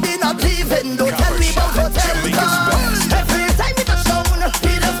 Nobody not leaving. Don't tell me about hotel. Every time we touch down,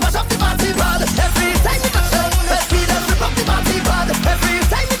 we just mash up the party pad. Every time we touch down, we just rip up the party pad. Every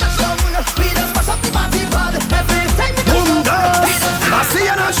time we touch down, we just mash up the party pad. Every time we touch down, we just I see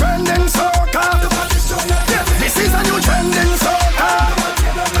a trending soca. This is a new trending soca.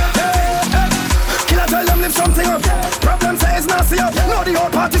 Killer tell them lift something up. Problem say it's nasty up. Now the whole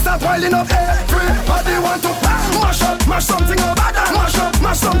party start piling up. Everybody want to mash something up.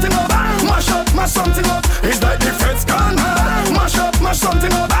 Mash something up. Mash something up. It's like the feds gone. Mash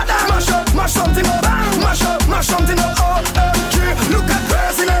something up. Mash something up. Mash something up. OMG, look at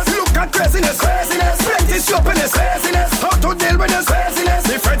craziness. Plenty stupidness. How to deal with this craziness?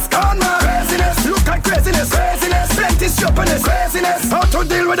 The feds gone man. Look at craziness. Plenty stupidness. How to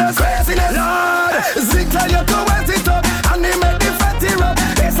deal with this craziness? Lord, Zig tell you to wet it up, and he make the fatty rub.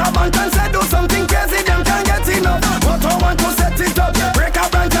 This a band and say do something crazy, them can't get enough. But I want to set it up, break a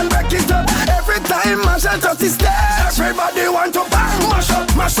branch and break it up. Every time Marshall touch the stage, everybody want to bang. Mash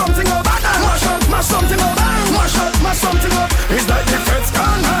something up, mash something up, mash something up. It's like the feds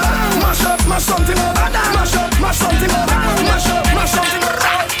gone. Mash something up, mash something up, mash something up.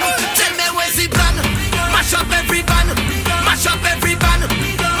 Tell me where's the plan? Mash up every band, mash up every band,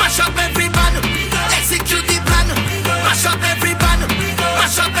 mash up every band. Execute the plan. Mash up every band,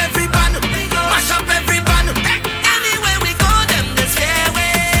 mash up every band, mash up every band. Anywhere we go, them this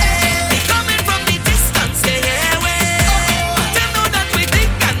fairway. We coming from the distance, they airway. Them know that we big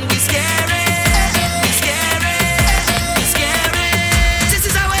and we scary, we scary, we scary. This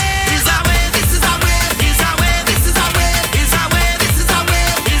is our way, this is our way, this is our way, this is our way, this is our way, this is our way,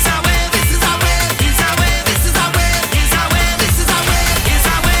 this is our way, this is our way, this is our way, this is our way, this is our way, this is our way, this is our way, this is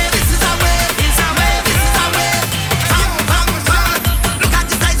our way, this is our way, this is our way, this is our way. Bang bang bang, look at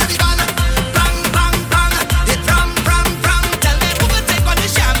the size of the band. Bang bang bang, it ram ram ram. Tell me who will take on the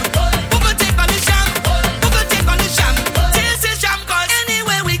sham, who will take on the sham, who will take on the sham. This is jam 'cause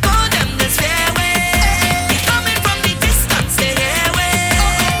anywhere we go, them this fairway. We coming from the distance, they airway.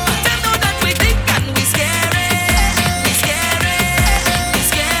 Them know that we big and we scary, we scary, we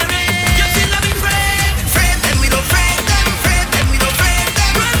scary. You feel like we afraid them we don't afraid them, afraid them we don't afraid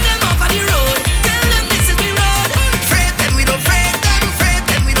them. Run them off of the road, tell them this is the road. Afraid them we don't afraid them, afraid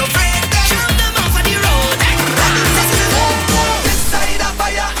them we don't afraid them. Run them off of the road. This side of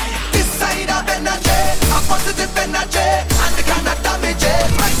fire, this side of energy, a positive energy, and they cannot damage it.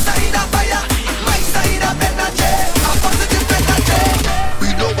 My side of fire, my side of energy, a positive energy. We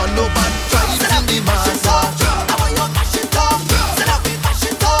don't want no bad vibes in the mass. I want you mash it up, so that we mash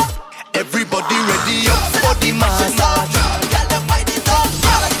it up. Everybody ready up for the mass. Girl, them fight it up,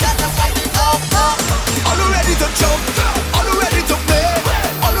 girl, them fight it up. All ready to jump, all ready to play,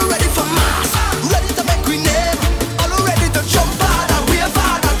 all ready for mass, ready to make we name. All ready to jump hard and wave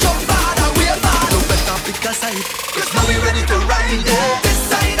hard and jump hard and wave hard. No better pick a side, 'cause now we ready to ride it. This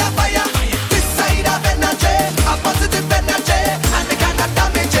side of fire, this side of energy, a positive energy, and they cannot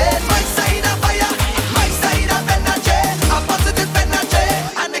damage it. My side of fire, my side of energy, a positive energy,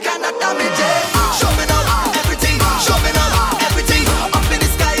 and they cannot damage it. Showing up everything, showing up everything, up in the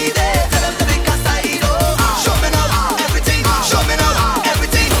sky there. Tell them to pick a side, oh. Showing up everything, showing up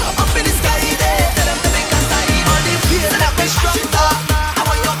everything, up in the sky there. Tell them to pick a side. All the fear that we mash it up, I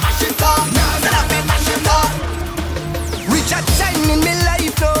want you mash it up, so that we mash it up. Reach a time in me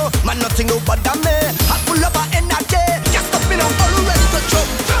life, no man, nothing no bother me. I full of energy, just up in all ready to jump,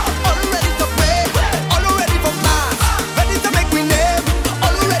 all ready to play, all ready for mass, ready to make me name,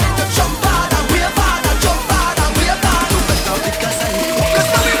 all ready to jump hard and wave hard and jump hard and wave hard. No better pick a side, 'cause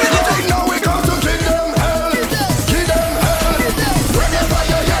now we ready to. Now we come to kill them hell, kill them hell. Whenever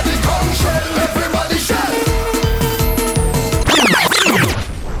you hear the conch shell, everybody shell.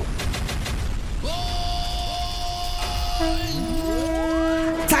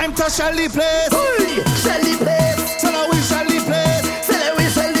 Time to shell the place, shell the place. So now we shell the place, so now we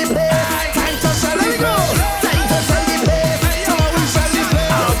shell the place. Time to shell the place, time to shell the place. So now we shell the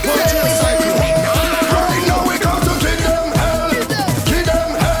place. Right now we come to kill them hell, kill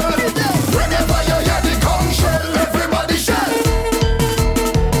them hell. Whenever you hear the conch shell, everybody shell,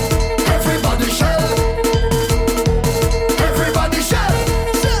 everybody shell, everybody shell,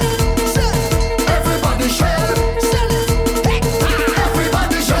 everybody shell.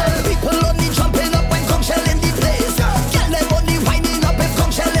 Everybody shell. People only jumping up when come shell in the place. Girl, them only winding up if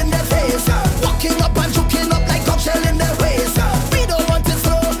come shell in their face. Walking up and juking up like come shell in their waist. We don't want it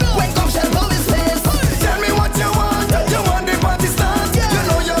slow when come shell pull his face. Tell me what you want the party start. You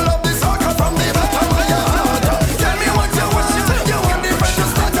know you love this sucker from the bottom of your heart. Tell me what you want the party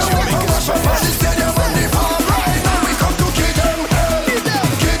start. You want to rush up on the stadium and the bar. Right now we come to kill them hell,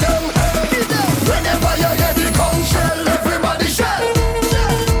 kill them hell. Whenever you hear the conch shell, everybody shell,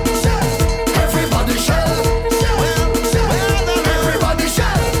 everybody shell, everybody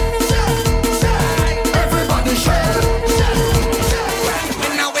shell, everybody shell.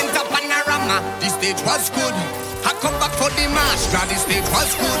 When I went up Panorama, the stage was good. I come back for the march, now the stage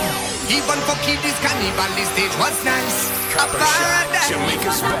was good. Even for Kiddies Carnival, the stage was nice. A paradise.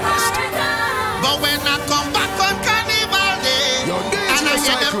 Jamaica's best. But when I come back on Carnival Day, and I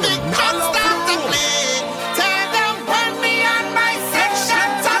hear the big drum start to play, tell them when me and my section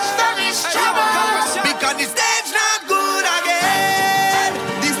touch the instrument, because the stage not good again.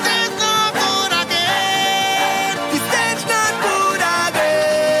 The stage not good again. The stage not good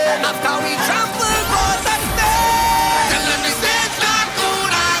again. After we trample for the stage, tell them the stage not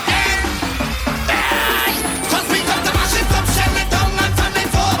good again.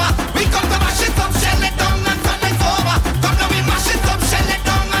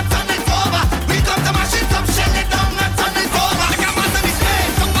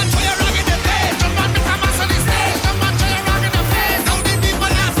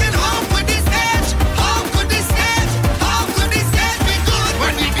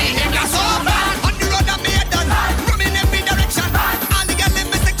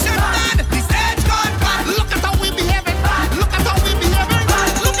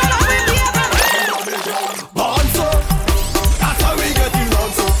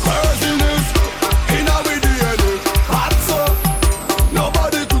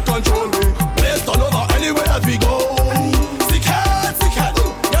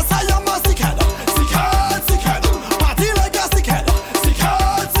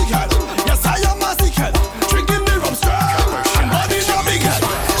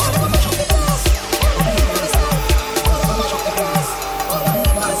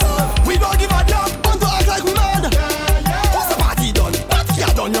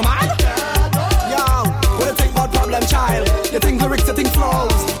 everything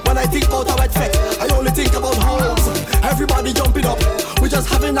flows. When I think about our effect, I only think about hoes. Everybody jumping up, we just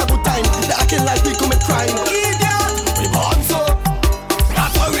having a good time. They acting like we commit crime. Idiot! We born so,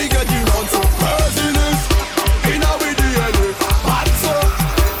 that's why we get you on so. Craziness, in our DNA. Bad so,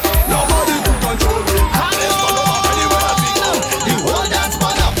 nobody can control me. And it's gonna happen anywhere that we go. The world that's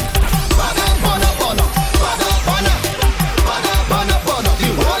burn up. Burn up, burn up, burn up. Burn up, burn up. Burn up, burn up, burn up. The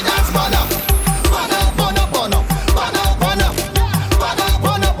world that's burn up. Burn up, burn up, burn up. Burn up, burn up. Burn up,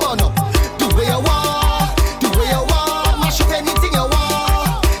 burn up, burn up. Do what you want. Do what you want. Mash up anything you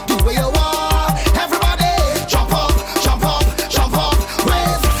want. Do what you want. Everybody jump up, jump up, jump up,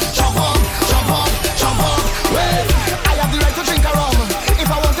 wave. Jump up, jump up, jump up, wave. I have the right to drink a rum. If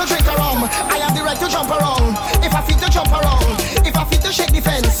I want to drink a rum, I have the right to jump around. If I feel to jump around, if I feel to shake the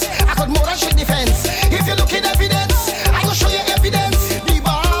fence, I could more than shake the fence. If you look at evidence, I will show you evidence. The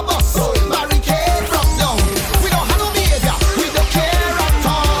bar bus, barricade drop down. We don't have no behavior, we don't care at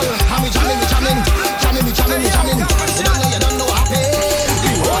all. And we jamming, we jamming, jamming, we jamming, we jamming. You don't know what happened.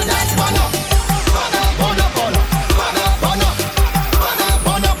 The world that's burn up, burn up, burn up, burn up, burn up, burn up, burn up,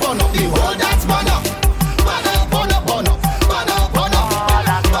 burn up, burn up. The world that's burn up, burn up, burn up, burn up, burn up, burn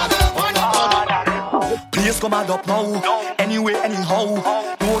up, burn up, burn up, burn up. Please come and up now. Anyway, anyhow.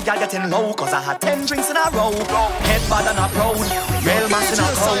 No girl getting low, cause I had 10 drinks in a row. Head bad and a proud. Real mass in a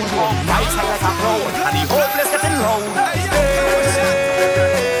crowd. Right side like a crowd. And the whole place getting low.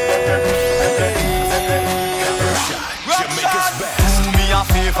 Do me a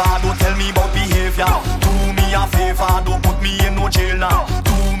favor, don't tell me about behavior. Do me a favor, don't put me in no jail now.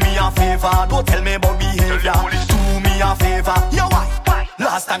 Do me a favor, don't tell me about behavior. Do me a favor, yo why?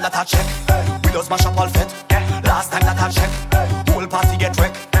 Last time that I check, we just mash up all fit. Last time that I check, whole party get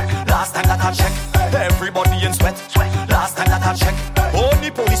wrecked. Last time that I check, everybody in sweat. Last time that I check,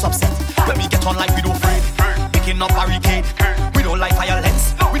 only police upset. When we get on like we don't afraid, picking up barricade. We don't like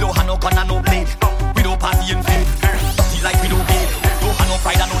violence, we don't have no gun and no blade. We don't party in vain, party like we don't pay. Don't have no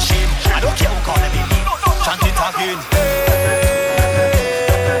pride and no shame. I don't care who call me, chant it again.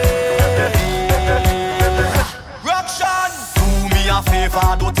 Ruction! Do me a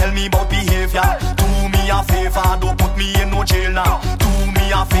favor, don't tell me about behavior. Do me a favor, don't put me in no jail now. Do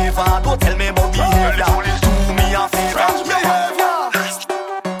me a favor, don't tell me about behavior. Do me a favor.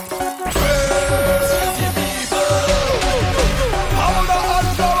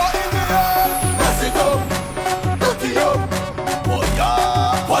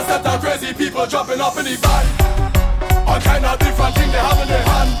 Crazy people jumping up in the van. All kind of different things they have in their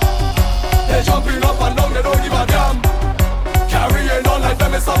hand. They jumping up and down, they don't give a damn. Carrying on like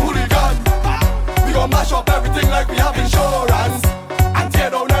them is some hooligan. We gon' mash up everything like we have insurance, and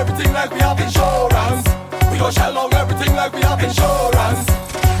tear down everything like we have insurance. We gon' shell down everything like we have insurance.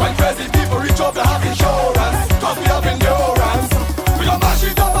 When crazy people reach up, they have insurance, cause we have endurance. We gon' mash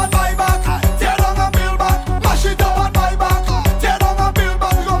it up and buy back, tear down and build back. Mash it up and buy back, tear down and build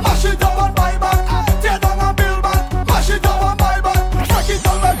back. We gon' mash it up and buy back, tear down and build back. Mash it up and buy back, break it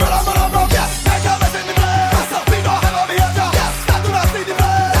down like brother, brother, brother. Yes, make a mess in the place. That's up, we don't have no behavior. Yes, that do not see the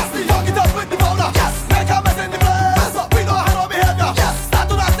place. Yes, we fuck it up with the powder. Yes, make a mess in the place. That's up, we don't have no behavior. Yes, that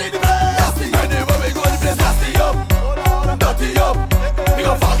do not see the place. Nasty, anywhere we go, the place nasty up, dirty up. We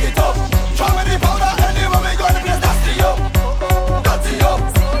gon' fuck it up. Try with the powder. Anywhere we go, the place nasty up, dirty up.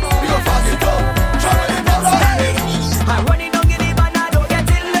 We gon' fuck it up. Try with the powder. I'm running down in the van, I don't get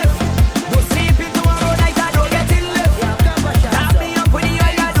it left. Go sleep in tomorrow night, I don't get it left. Tap me up with the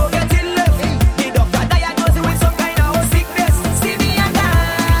oil, I don't get it left. The doctor diagnosed me with some kind of sickness. See me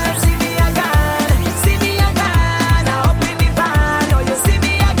again, see me again, see me again. I up in the van, oh you see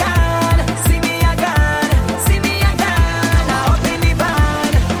me again, see me again, see me again. I up in the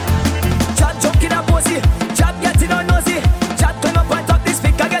van. Chat joking a pussy, chat getting on nosy. Chat turn up and talk the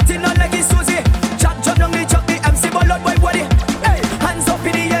speaker, getting on like it's Susie. Chat jump down the chuck, the MC ballad boy body. Hey, hands up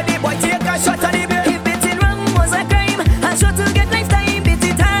in the air, the boy take a shot at the beer. If beating rum was a crime, I'm sure to get lifetime. Beat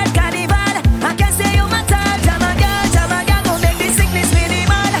it hard, carnival. I can say you matter. Jamaga, go make the sickness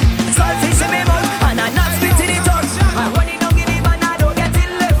minimal. Saltfish in me mouth, and I'm not spitting it out. I'm running down in the van, I don't get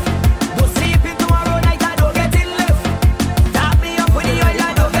it left. Go sleep in tomorrow night, I don't get it left. Tap me up with the oil,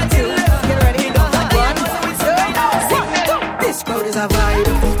 I don't get it left. Get ready, don't get with some kind of sickness. This crowd is a vibe.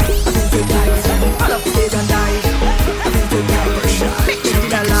 I think to dive. All up the stage and dive. I think to dive. Make it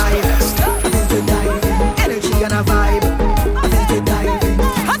feel alive. I think to dive. Energy and a vibe. I think to dive.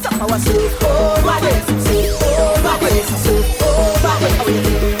 Hands up our soup. Over this. Soup. Over this. Soup. Over this.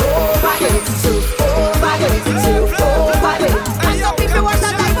 Over this. Soup. Over this. Soup. Over this. Hands up if you want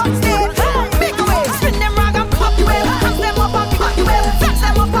that life upstage. Make a way, spin them rag and pop the wheel. Hands them up and pop the wheel. Flex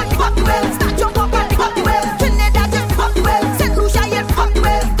them up and pop the wheel. Snatch up and pop the wheel. Trinidad just pop the wheel. St. Lucia, yeah.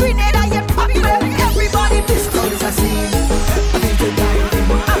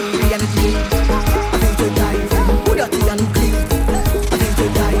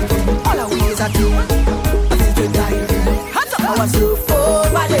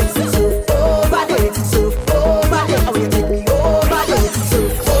 over there, surf over there, surf over there. Oh, you take me over there,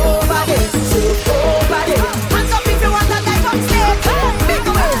 surf over there, surf over there. Hands up if you want a dive on stage. Big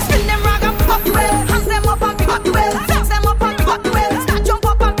well, spin them rag and pick up the well. Hands them up and pick up the well. Flex them up and pick up the well. Start jump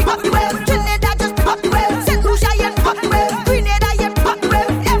up and pick up the well. Trinidad just pick up the well. Saint Lucia yeah pick up the well. Grenada yeah pick up the well.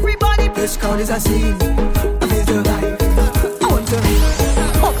 Everybody. This crowd is a scene. I feel the vibe. I want to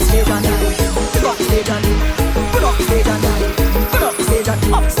upstage and dive. Upstage and put up stage and dive. Put up stage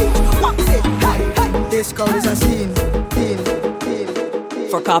and upstage. Hey. This crowd is a scene.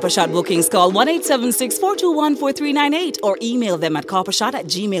 For Copper Shot bookings, call 1-876-421-4398 or email them at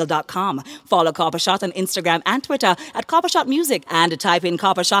coppershot@gmail.com. Follow Copper Shot on Instagram and Twitter at Copper Shot Music and type in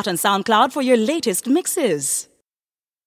Copper Shot on SoundCloud for your latest mixes.